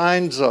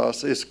defines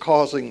us is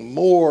causing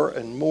more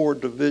and more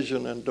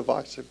division and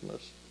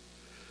divisiveness.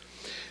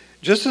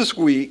 Just this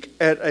week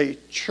at a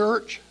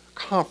church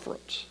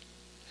conference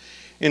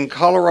in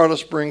Colorado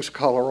Springs,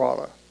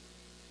 Colorado,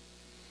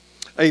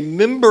 a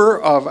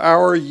member of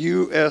our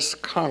U.S.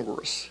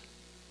 Congress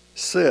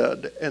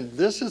said, and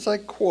this is a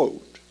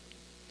quote,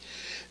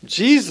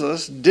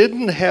 "Jesus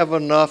didn't have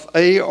enough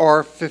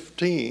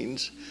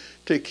AR-15s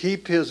to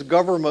keep his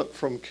government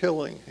from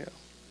killing him."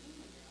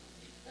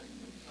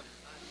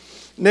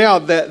 Now,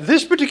 that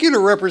this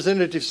particular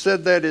representative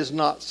said that is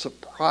not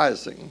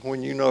surprising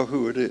when you know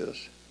who it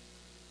is.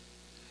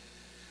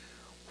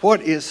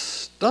 What is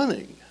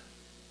stunning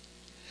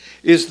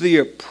is the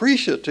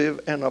appreciative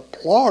and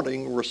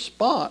applauding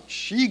response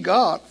she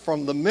got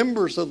from the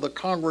members of the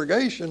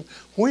congregation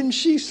when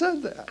she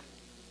said that.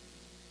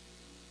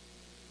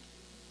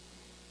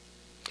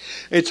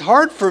 It's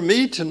hard for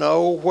me to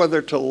know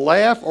whether to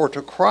laugh or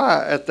to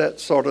cry at that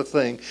sort of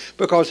thing,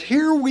 because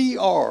here we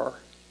are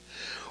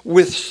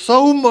with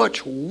so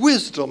much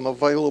wisdom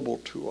available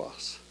to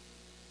us,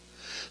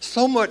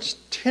 so much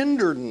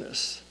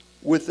tenderness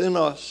within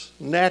us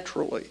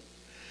naturally,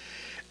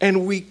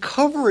 and we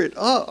cover it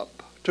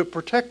up to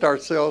protect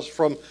ourselves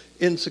from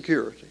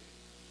insecurity.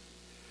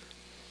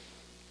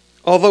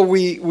 Although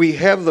we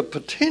have the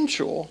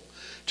potential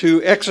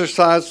to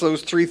exercise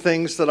those three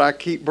things that I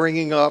keep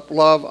bringing up,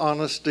 love,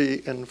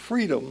 honesty, and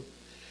freedom,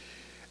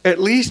 at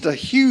least a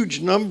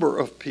huge number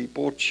of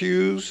people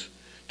choose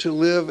to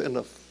live in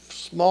a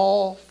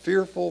small,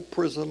 fearful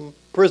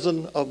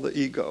prison of the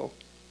ego.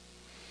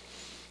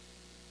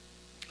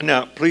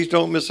 Now, please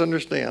don't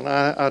misunderstand.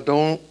 I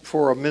don't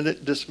for a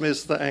minute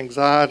dismiss the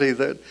anxiety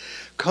that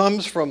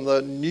comes from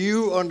the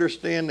new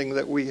understanding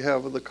that we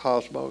have of the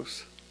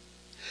cosmos.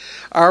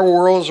 Our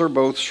worlds are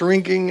both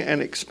shrinking and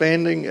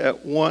expanding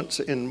at once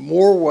in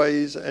more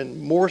ways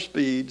and more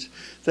speeds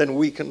than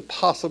we can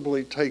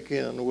possibly take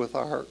in with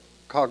our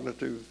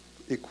cognitive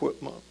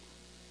equipment.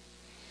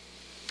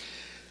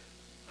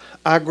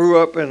 I grew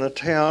up in a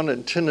town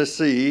in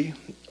Tennessee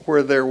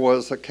where there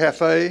was a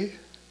cafe,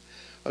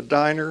 a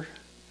diner,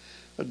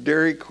 a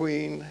Dairy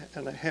Queen,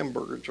 and a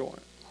hamburger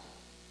joint.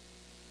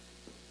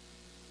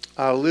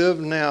 I live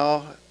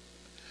now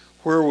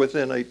where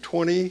within a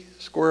 20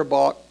 square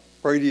block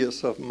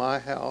radius of my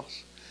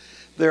house,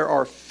 there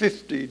are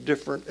 50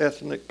 different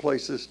ethnic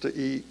places to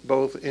eat,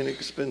 both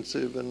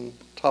inexpensive and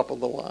top of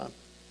the line.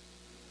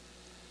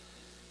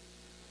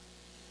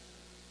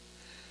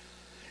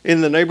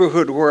 In the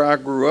neighborhood where I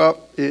grew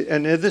up,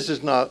 and this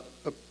is not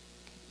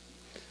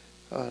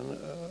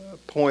a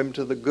poem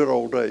to the good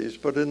old days,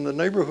 but in the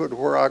neighborhood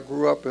where I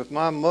grew up, if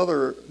my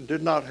mother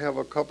did not have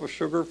a cup of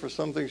sugar for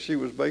something she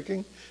was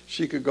baking,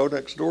 she could go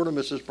next door to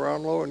Mrs.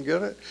 Brownlow and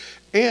get it.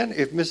 And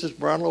if Mrs.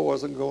 Brownlow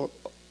wasn't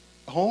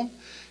home,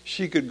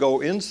 she could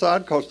go inside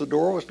because the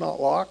door was not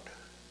locked,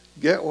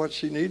 get what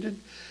she needed,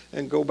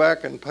 and go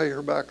back and pay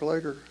her back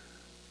later.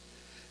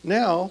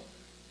 Now,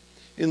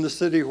 in the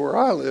city where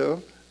I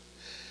live,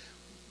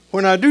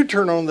 when I do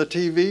turn on the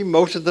TV,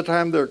 most of the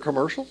time there are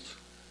commercials.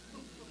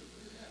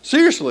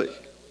 Seriously.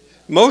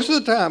 Most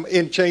of the time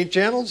in change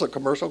channels, a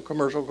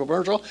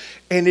commercial.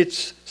 And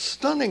it's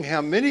stunning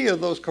how many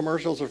of those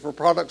commercials are for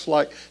products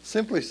like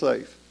Simply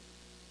Safe,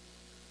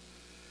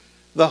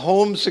 the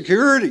home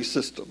security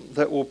system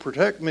that will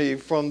protect me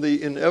from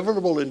the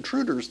inevitable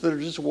intruders that are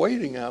just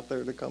waiting out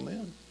there to come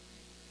in.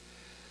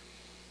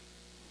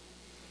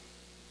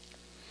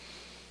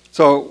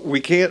 So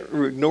we can't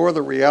ignore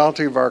the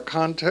reality of our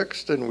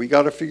context, and we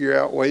got to figure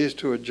out ways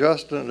to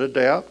adjust and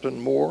adapt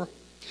and more.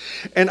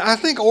 And I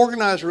think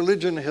organized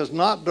religion has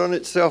not done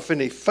itself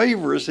any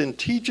favors in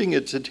teaching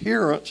its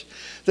adherents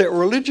that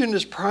religion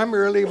is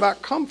primarily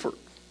about comfort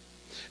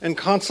and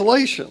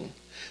consolation,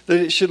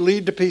 that it should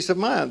lead to peace of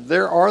mind.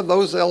 There are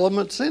those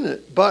elements in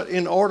it, but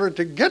in order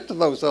to get to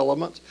those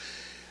elements,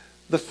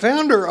 the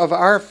founder of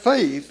our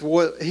faith,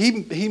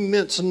 he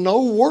minced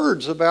no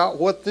words about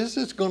what this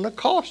is going to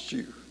cost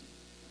you.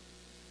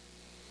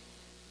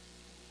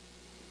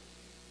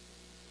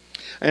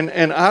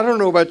 And I don't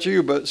know about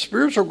you, but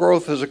spiritual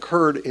growth has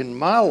occurred in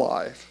my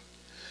life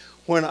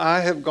when I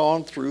have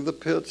gone through the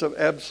pits of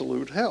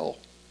absolute hell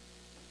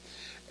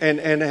and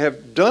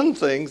have done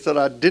things that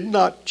I did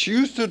not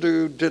choose to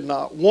do, did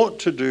not want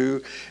to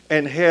do,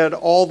 and had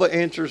all the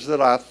answers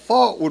that I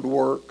thought would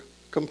work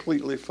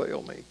completely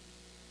fail me.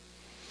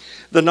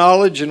 The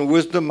knowledge and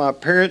wisdom my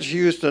parents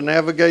used to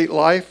navigate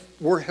life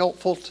were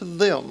helpful to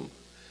them,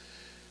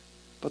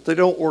 but they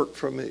don't work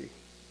for me.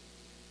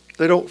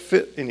 They don't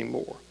fit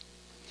anymore.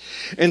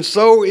 And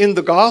so in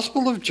the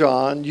Gospel of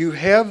John, you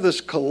have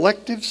this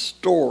collective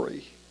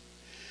story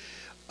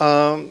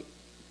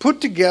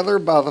put together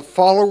by the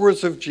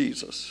followers of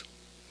Jesus.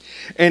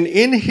 And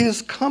in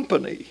his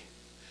company,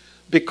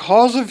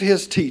 because of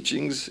his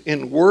teachings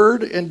in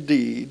word and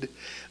deed,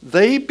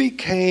 they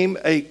became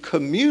a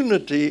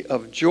community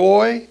of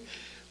joy,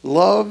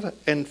 love,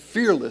 and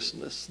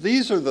fearlessness.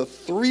 These are the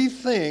three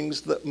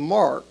things that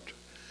marked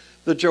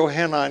the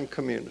Johannine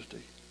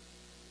community.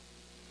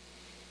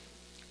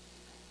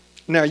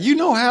 Now, you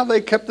know how they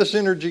kept this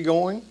energy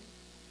going?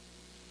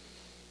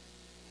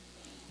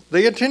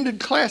 They attended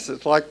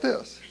classes like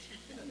this.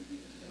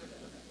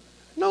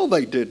 No,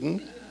 they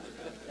didn't.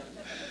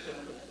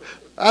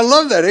 I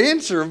love that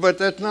answer, but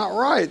that's not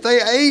right.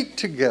 They ate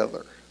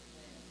together.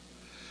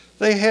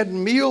 They had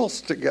meals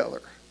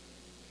together.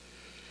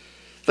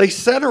 They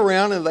sat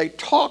around and they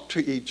talked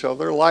to each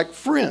other like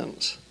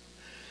friends.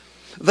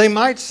 They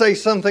might say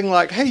something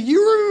like, hey,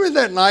 you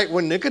remember that night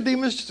when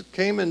Nicodemus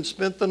came and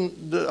spent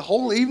the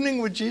whole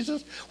evening with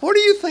Jesus? What do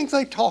you think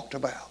they talked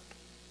about?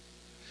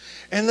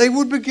 And they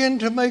would begin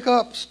to make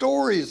up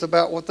stories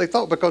about what they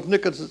thought,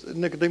 because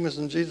Nicodemus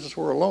and Jesus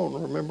were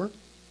alone, remember?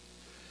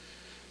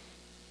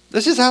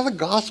 This is how the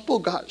gospel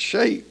got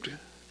shaped.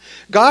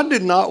 God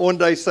did not one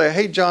day say,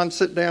 hey, John,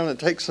 sit down and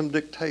take some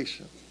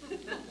dictation.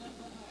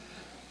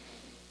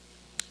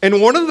 And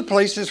one of the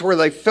places where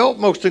they felt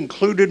most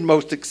included,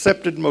 most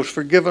accepted, most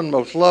forgiven,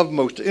 most loved,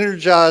 most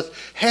energized,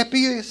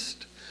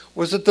 happiest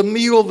was at the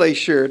meal they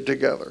shared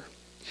together.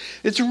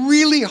 It's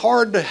really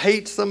hard to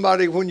hate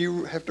somebody when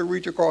you have to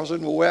reach across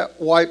and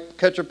wipe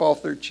ketchup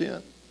off their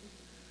chin.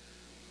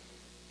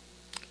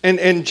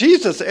 And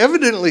Jesus,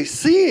 evidently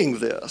seeing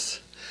this,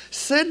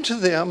 said to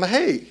them,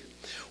 hey,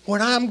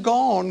 when I'm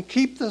gone,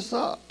 keep this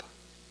up.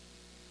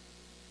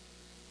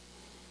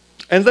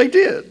 And they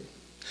did.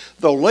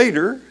 Though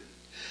later,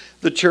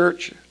 the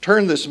church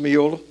turned this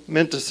meal,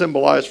 meant to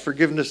symbolize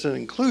forgiveness and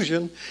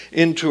inclusion,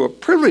 into a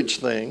privilege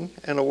thing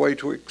and a way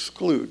to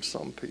exclude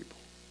some people.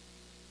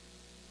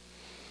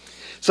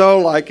 So,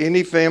 like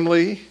any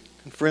family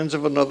and friends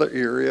of another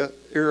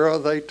era,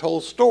 they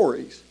told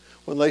stories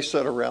when they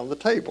sat around the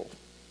table.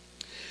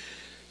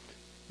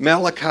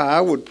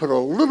 Malachi would put a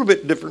little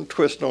bit different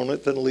twist on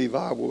it than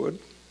Levi would.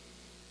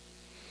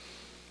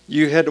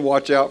 You had to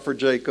watch out for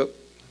Jacob.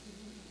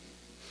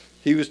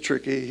 He was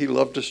tricky. He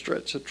loved to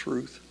stretch the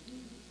truth.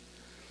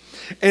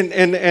 And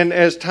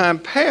as time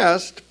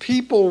passed,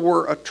 people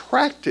were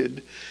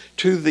attracted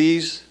to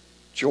these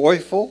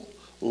joyful,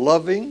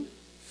 loving,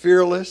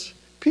 fearless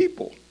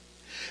people.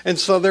 And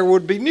so there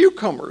would be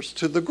newcomers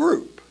to the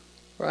group,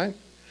 right?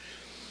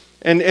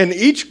 And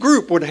each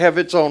group would have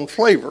its own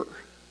flavor.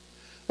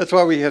 That's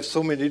why we have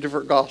so many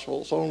different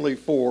gospels. Only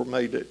 4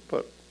 made it,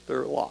 but there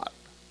are a lot.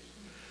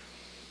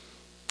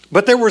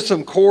 But there were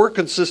some core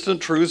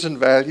consistent truths and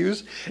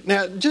values.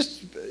 Now,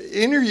 just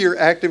enter your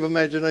active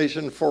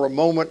imagination for a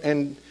moment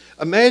and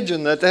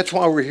imagine that that's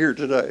why we're here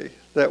today.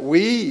 That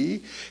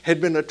we had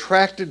been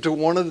attracted to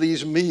one of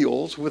these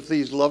meals with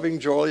these loving,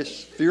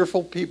 joyous,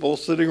 fearful people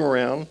sitting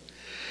around.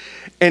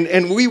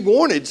 And we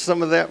wanted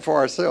some of that for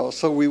ourselves.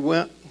 So we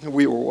went, and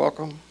we were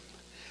welcome.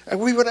 And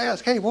we would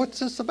ask, hey, what's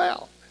this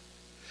about?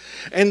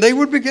 And they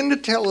would begin to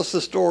tell us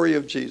the story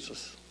of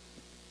Jesus.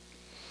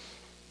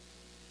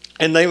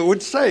 And they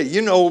would say,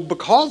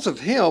 because of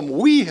him,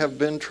 we have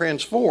been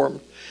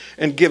transformed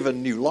and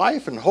given new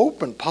life and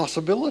hope and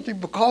possibility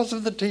because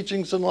of the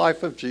teachings and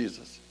life of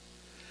Jesus.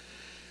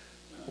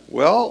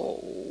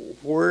 Well,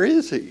 where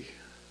is he?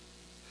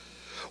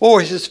 Oh,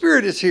 his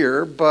spirit is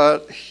here,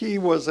 but he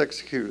was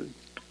executed.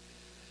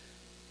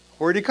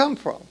 Where'd he come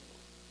from?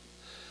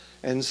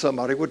 And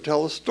somebody would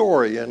tell a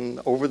story, and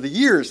over the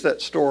years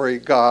that story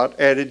got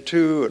added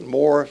to and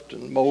morphed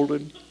and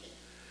molded.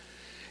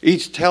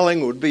 Each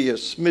telling would be a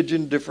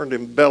smidgen different,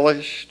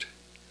 embellished.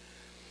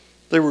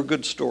 They were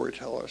good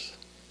storytellers.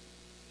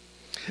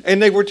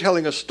 And they were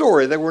telling a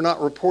story. They were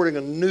not reporting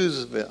a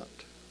news event.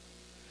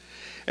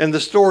 And the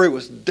story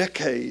was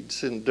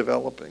decades in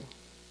developing.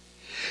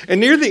 And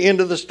near the end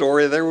of the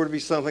story, there would be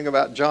something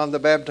about John the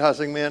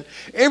Baptizing Man.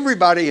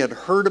 Everybody had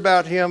heard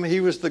about him.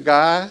 He was the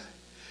guy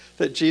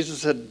that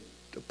Jesus had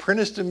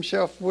apprenticed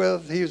himself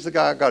with. He was the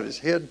guy who got his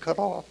head cut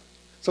off.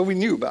 So we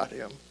knew about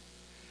him.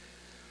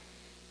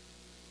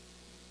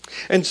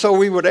 And so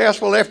we would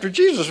ask, well, after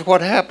Jesus, what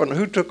happened?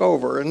 Who took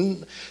over?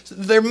 And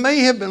there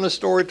may have been a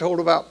story told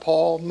about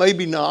Paul,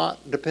 maybe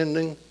not,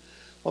 depending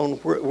on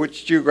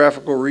which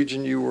geographical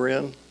region you were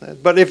in.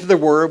 But if there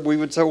were, we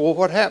would say, well,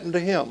 what happened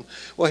to him?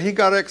 Well, he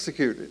got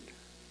executed.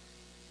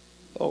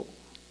 Oh.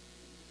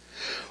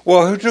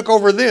 Well, who took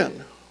over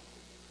then?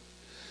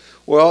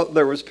 Well,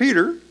 there was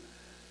Peter.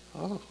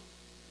 Oh.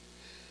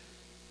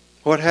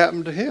 What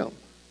happened to him?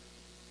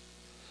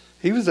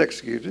 He was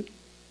executed.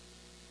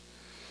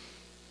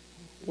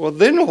 Well,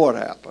 then what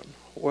happened?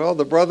 Well,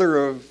 the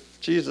brother of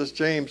Jesus,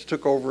 James,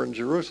 took over in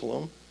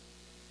Jerusalem.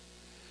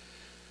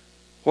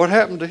 What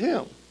happened to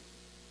him?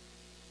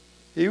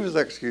 He was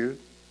executed.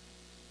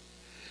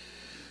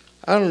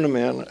 I don't know,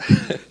 man.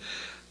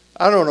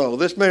 I don't know.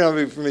 This may not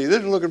be for me.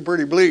 This is looking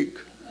pretty bleak.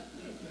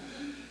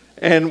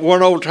 And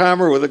one old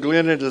timer with a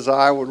glint in his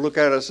eye would look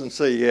at us and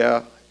say,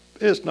 yeah,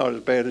 it's not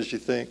as bad as you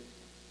think.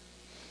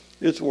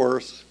 It's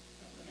worse.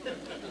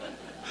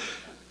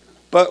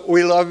 But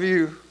we love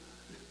you.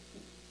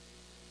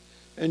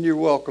 And you're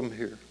welcome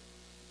here.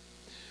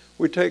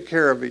 We take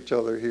care of each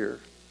other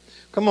here.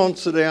 Come on,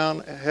 sit down,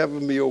 have a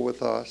meal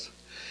with us.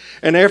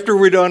 And after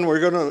we're done,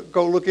 we're going to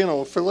go look in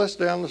on Phyllis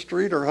down the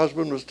street. Her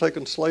husband was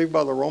taken slave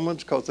by the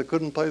Romans because they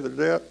couldn't pay their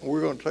debt.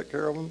 We're going to take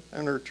care of them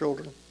and her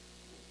children.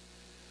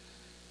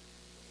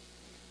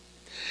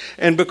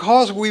 And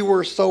because we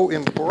were so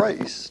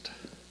embraced,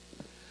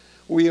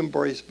 we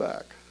embrace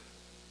back.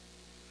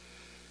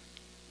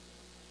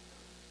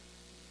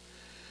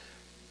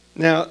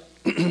 Now,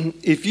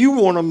 if you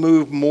want to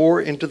move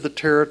more into the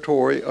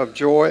territory of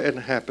joy and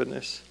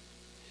happiness,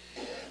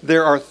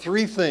 there are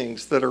three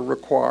things that are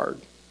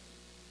required.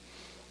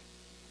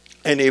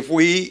 And if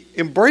we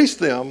embrace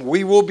them,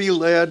 we will be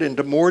led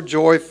into more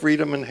joy,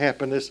 freedom, and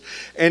happiness.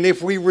 And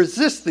if we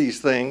resist these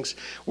things,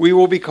 we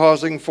will be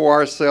causing for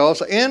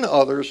ourselves and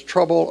others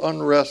trouble,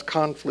 unrest,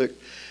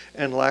 conflict,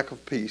 and lack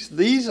of peace.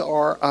 These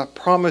are, I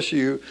promise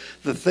you,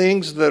 the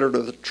things that are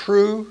the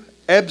true,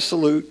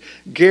 absolute,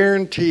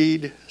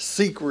 guaranteed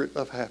secret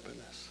of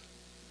happiness.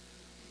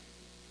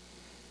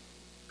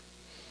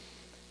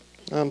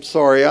 I'm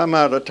sorry, I'm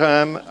out of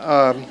time.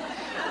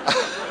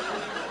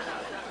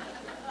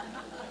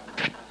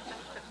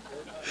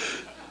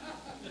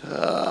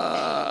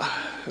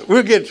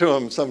 We'll get to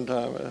them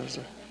sometime.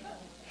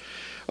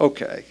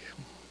 Okay.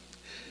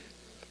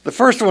 The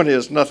first one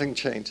is nothing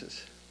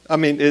changes. I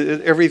mean,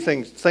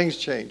 things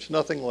change.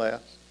 Nothing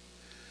lasts.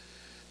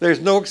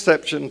 There's no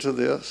exception to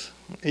this.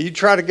 You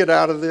try to get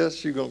out of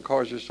this, you're going to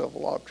cause yourself a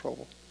lot of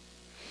trouble.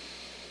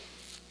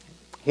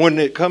 When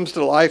it comes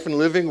to life and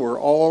living, we're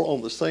all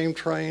on the same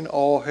train,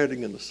 all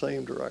heading in the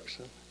same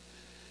direction.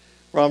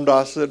 Ram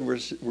Dass said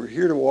we're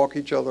here to walk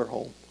each other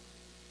home.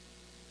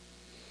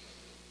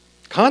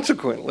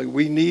 Consequently,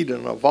 we need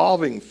an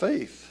evolving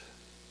faith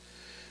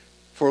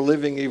for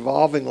living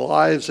evolving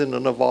lives in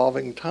an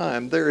evolving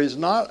time. There is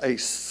not a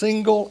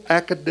single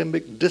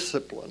academic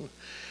discipline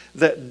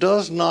that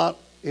does not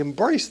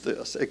embrace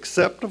this,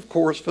 except, of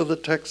course, for the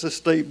Texas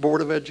State Board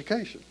of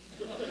Education.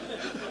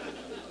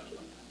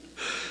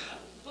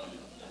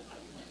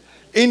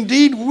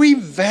 Indeed, we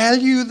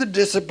value the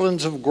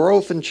disciplines of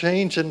growth and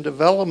change and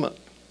development.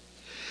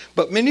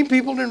 But many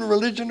people in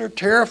religion are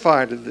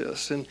terrified of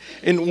this. And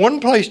in one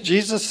place,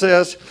 Jesus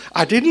says,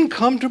 I didn't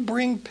come to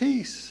bring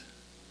peace.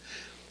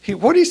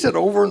 What he said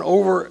over and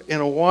over in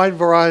a wide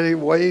variety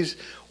of ways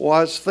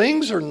was,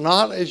 things are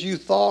not as you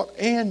thought,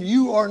 and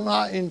you are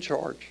not in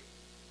charge.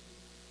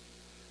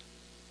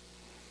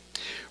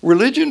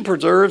 Religion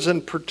preserves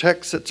and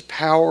protects its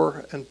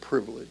power and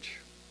privilege.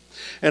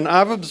 And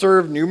I've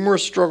observed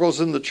numerous struggles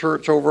in the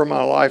church over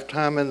my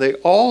lifetime, and they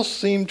all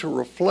seem to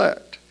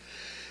reflect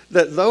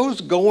that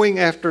those going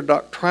after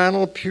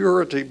doctrinal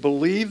purity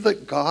believe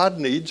that God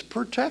needs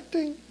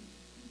protecting.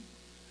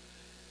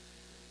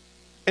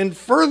 And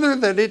further,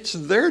 that it's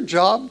their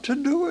job to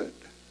do it.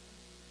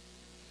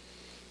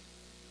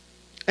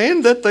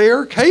 And that they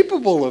are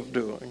capable of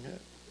doing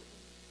it.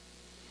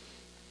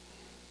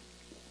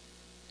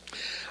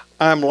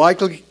 I'm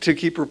likely to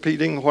keep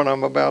repeating what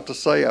I'm about to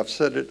say. I've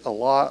said it a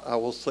lot. I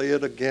will say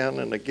it again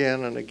and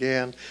again and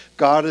again.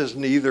 God is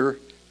neither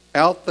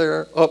out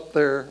there, up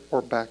there,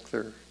 or back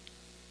there.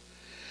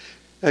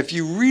 If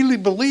you really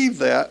believe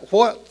that,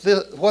 what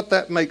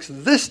that makes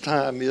this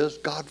time is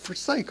God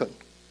forsaken.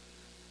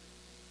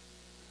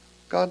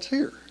 God's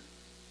here.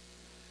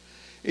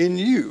 In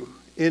you,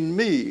 in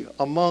me,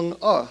 among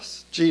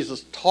us.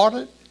 Jesus taught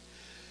it,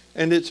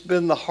 and it's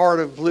been the heart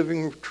of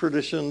living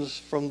traditions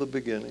from the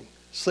beginning.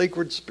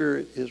 Sacred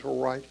Spirit is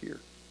right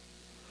here.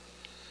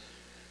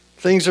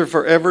 Things are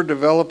forever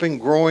developing,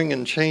 growing,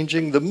 and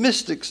changing. The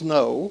mystics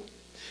know,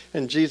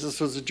 and Jesus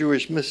was a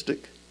Jewish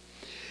mystic,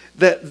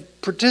 that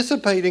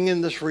participating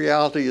in this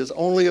reality is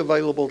only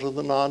available to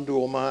the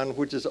non-dual mind,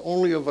 which is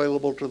only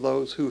available to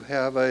those who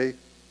have a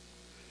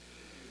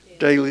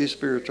daily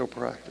spiritual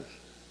practice.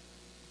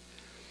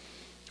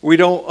 We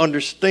don't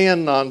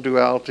understand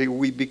non-duality,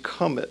 we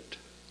become it.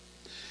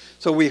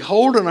 So we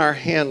hold in our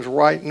hands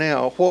right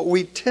now what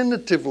we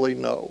tentatively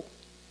know,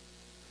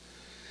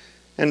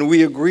 and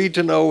we agree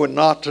to know and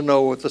not to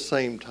know at the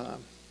same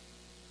time.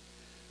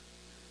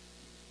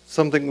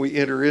 Something we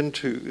enter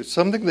into. It's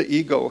something the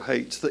ego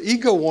hates. The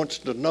ego wants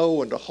to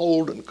know and to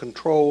hold and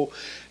control,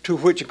 to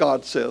which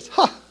God says,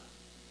 ha!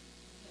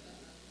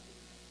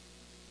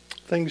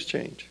 Things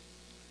change.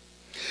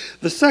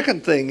 The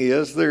second thing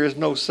is there is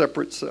no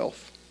separate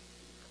self.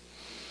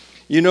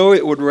 You know,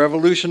 it would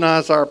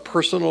revolutionize our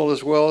personal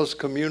as well as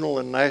communal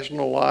and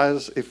national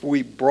lives if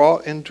we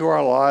brought into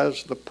our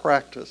lives the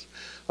practice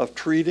of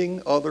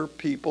treating other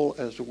people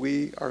as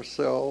we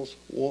ourselves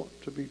want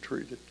to be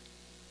treated.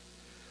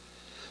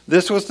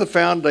 This was the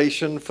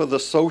foundation for the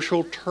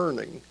social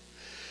turning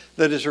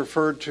that is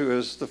referred to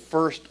as the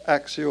first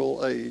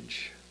axial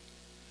age.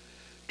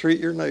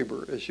 Treat your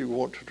neighbor as you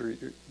want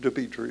to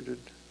be treated.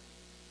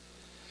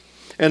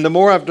 And the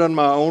more I've done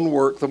my own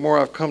work, the more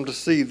I've come to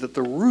see that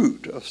the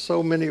root of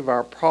so many of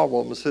our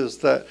problems is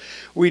that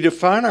we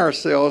define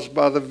ourselves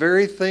by the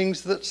very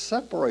things that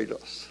separate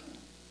us.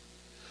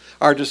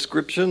 Our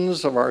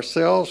descriptions of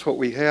ourselves, what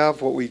we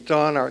have, what we've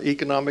done, our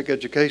economic,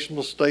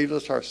 educational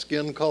status, our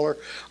skin color,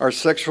 our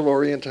sexual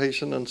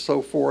orientation, and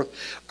so forth.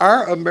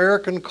 Our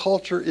American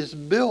culture is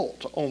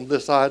built on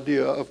this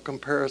idea of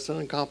comparison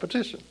and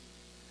competition.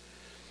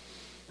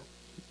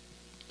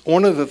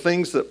 One of the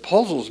things that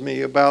puzzles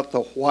me about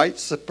the white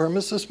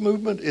supremacist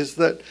movement is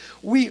that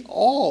we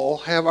all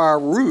have our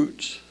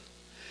roots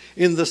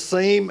in the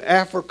same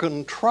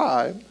African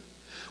tribe,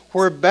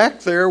 where back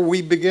there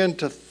we begin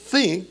to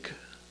think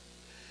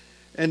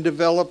and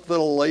develop the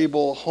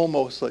label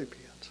Homo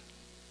sapiens.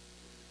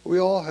 We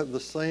all have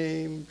the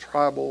same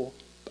tribal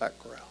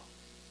background.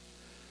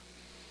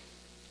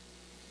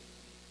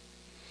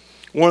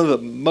 One of the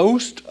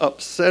most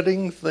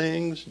upsetting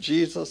things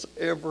Jesus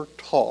ever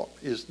taught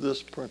is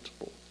this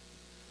principle.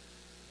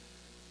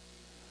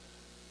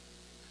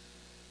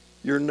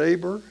 Your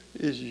neighbor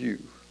is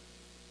you.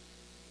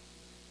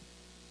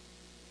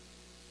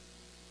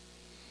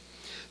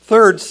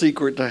 Third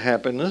secret to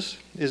happiness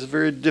is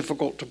very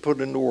difficult to put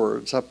into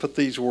words. I put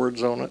these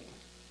words on it.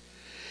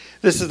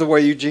 This is the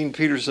way Eugene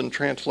Peterson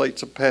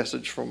translates a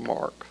passage from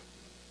Mark.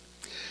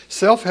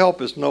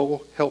 Self-help is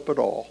no help at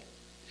all.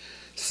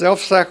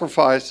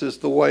 Self-sacrifice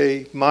is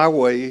my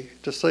way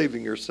to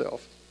saving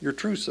yourself, your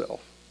true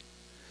self.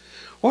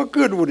 What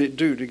good would it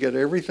do to get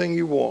everything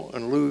you want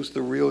and lose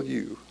the real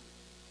you?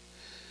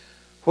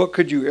 What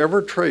could you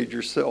ever trade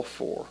yourself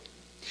for?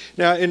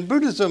 Now, in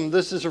Buddhism,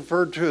 this is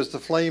referred to as the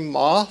flame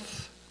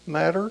moth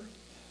matter.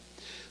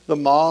 The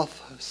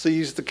moth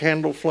sees the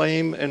candle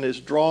flame and is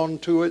drawn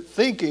to it,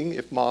 thinking,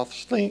 if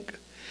moths think,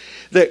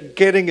 that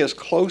getting as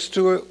close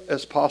to it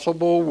as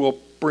possible will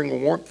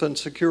bring warmth and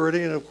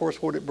security, and of course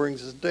what it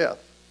brings is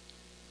death.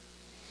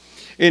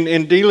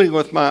 In dealing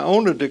with my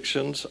own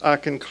addictions, I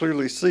can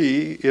clearly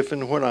see, if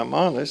and when I'm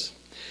honest,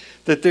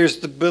 that there's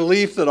the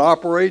belief that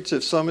operates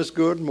if some is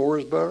good, more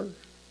is better.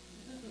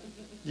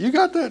 You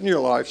got that in your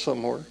life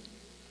somewhere.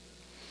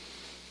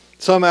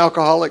 Some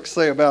alcoholics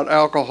say about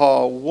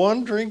alcohol,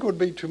 1 drink would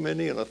be too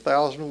many and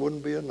 1,000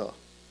 wouldn't be enough.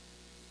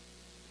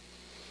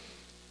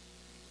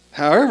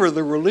 However,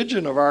 the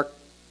religion of our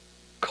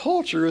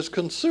culture is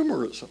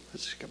consumerism.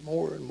 It's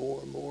more and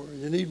more and more.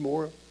 You need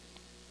more.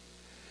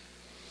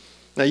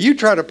 Now, you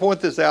try to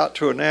point this out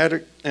to an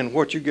addict, and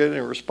what you get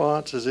in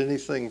response is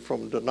anything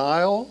from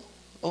denial,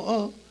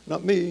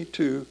 not me,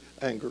 to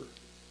anger.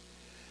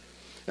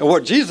 And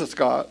what Jesus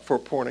got for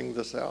pointing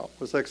this out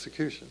was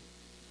execution.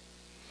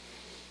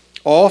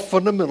 All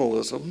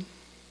fundamentalism,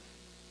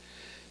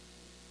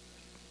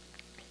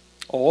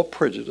 all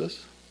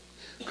prejudice,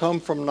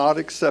 come from not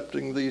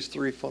accepting these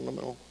 3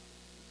 fundamental.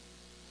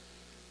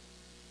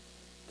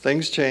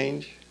 Things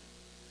change.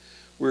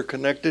 We're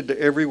connected to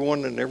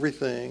everyone and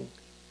everything.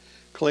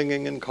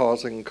 Clinging and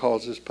causing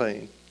causes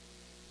pain.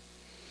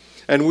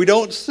 And we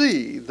don't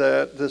see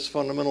that this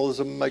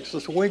fundamentalism makes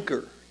us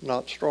weaker,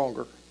 not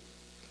stronger.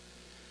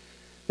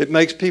 It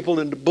makes people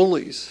into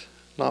bullies,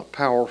 not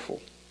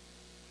powerful.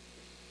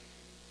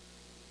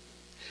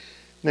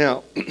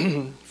 Now,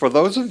 for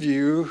those of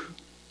you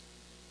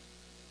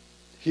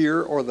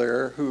here or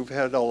there who've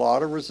had a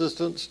lot of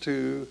resistance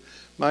to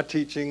my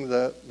teaching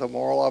that the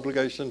moral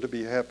obligation to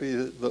be happy,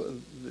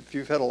 if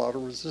you've had a lot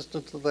of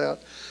resistance to that,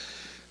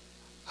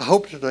 I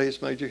hope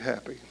today's made you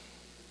happy.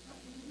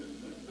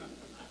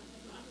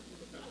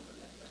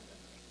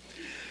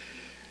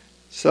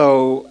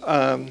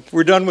 So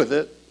we're done with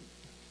it.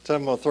 So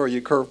I'm going to throw you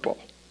a curveball.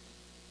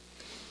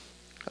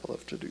 I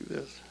love to do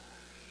this.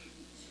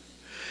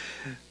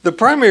 The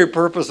primary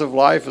purpose of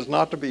life is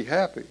not to be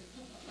happy.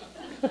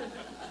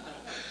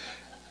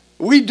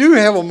 We do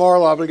have a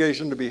moral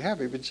obligation to be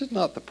happy, but it's just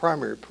not the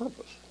primary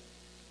purpose.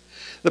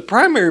 The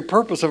primary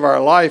purpose of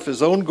our life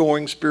is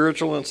ongoing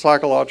spiritual and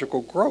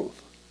psychological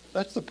growth.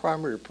 That's the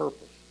primary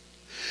purpose.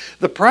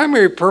 The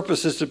primary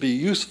purpose is to be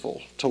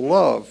useful, to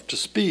love, to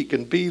speak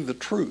and be the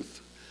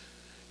truth,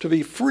 to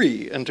be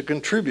free and to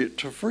contribute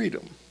to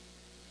freedom.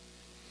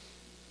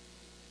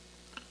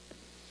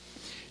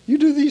 You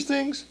do these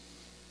things,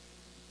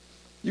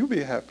 you'll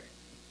be happy.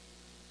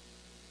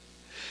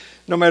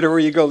 No matter where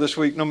you go this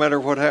week, no matter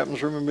what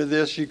happens, remember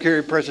this: you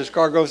carry precious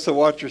cargo, so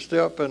watch your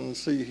step, and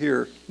see you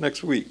here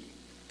next week.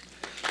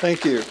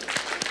 Thank you.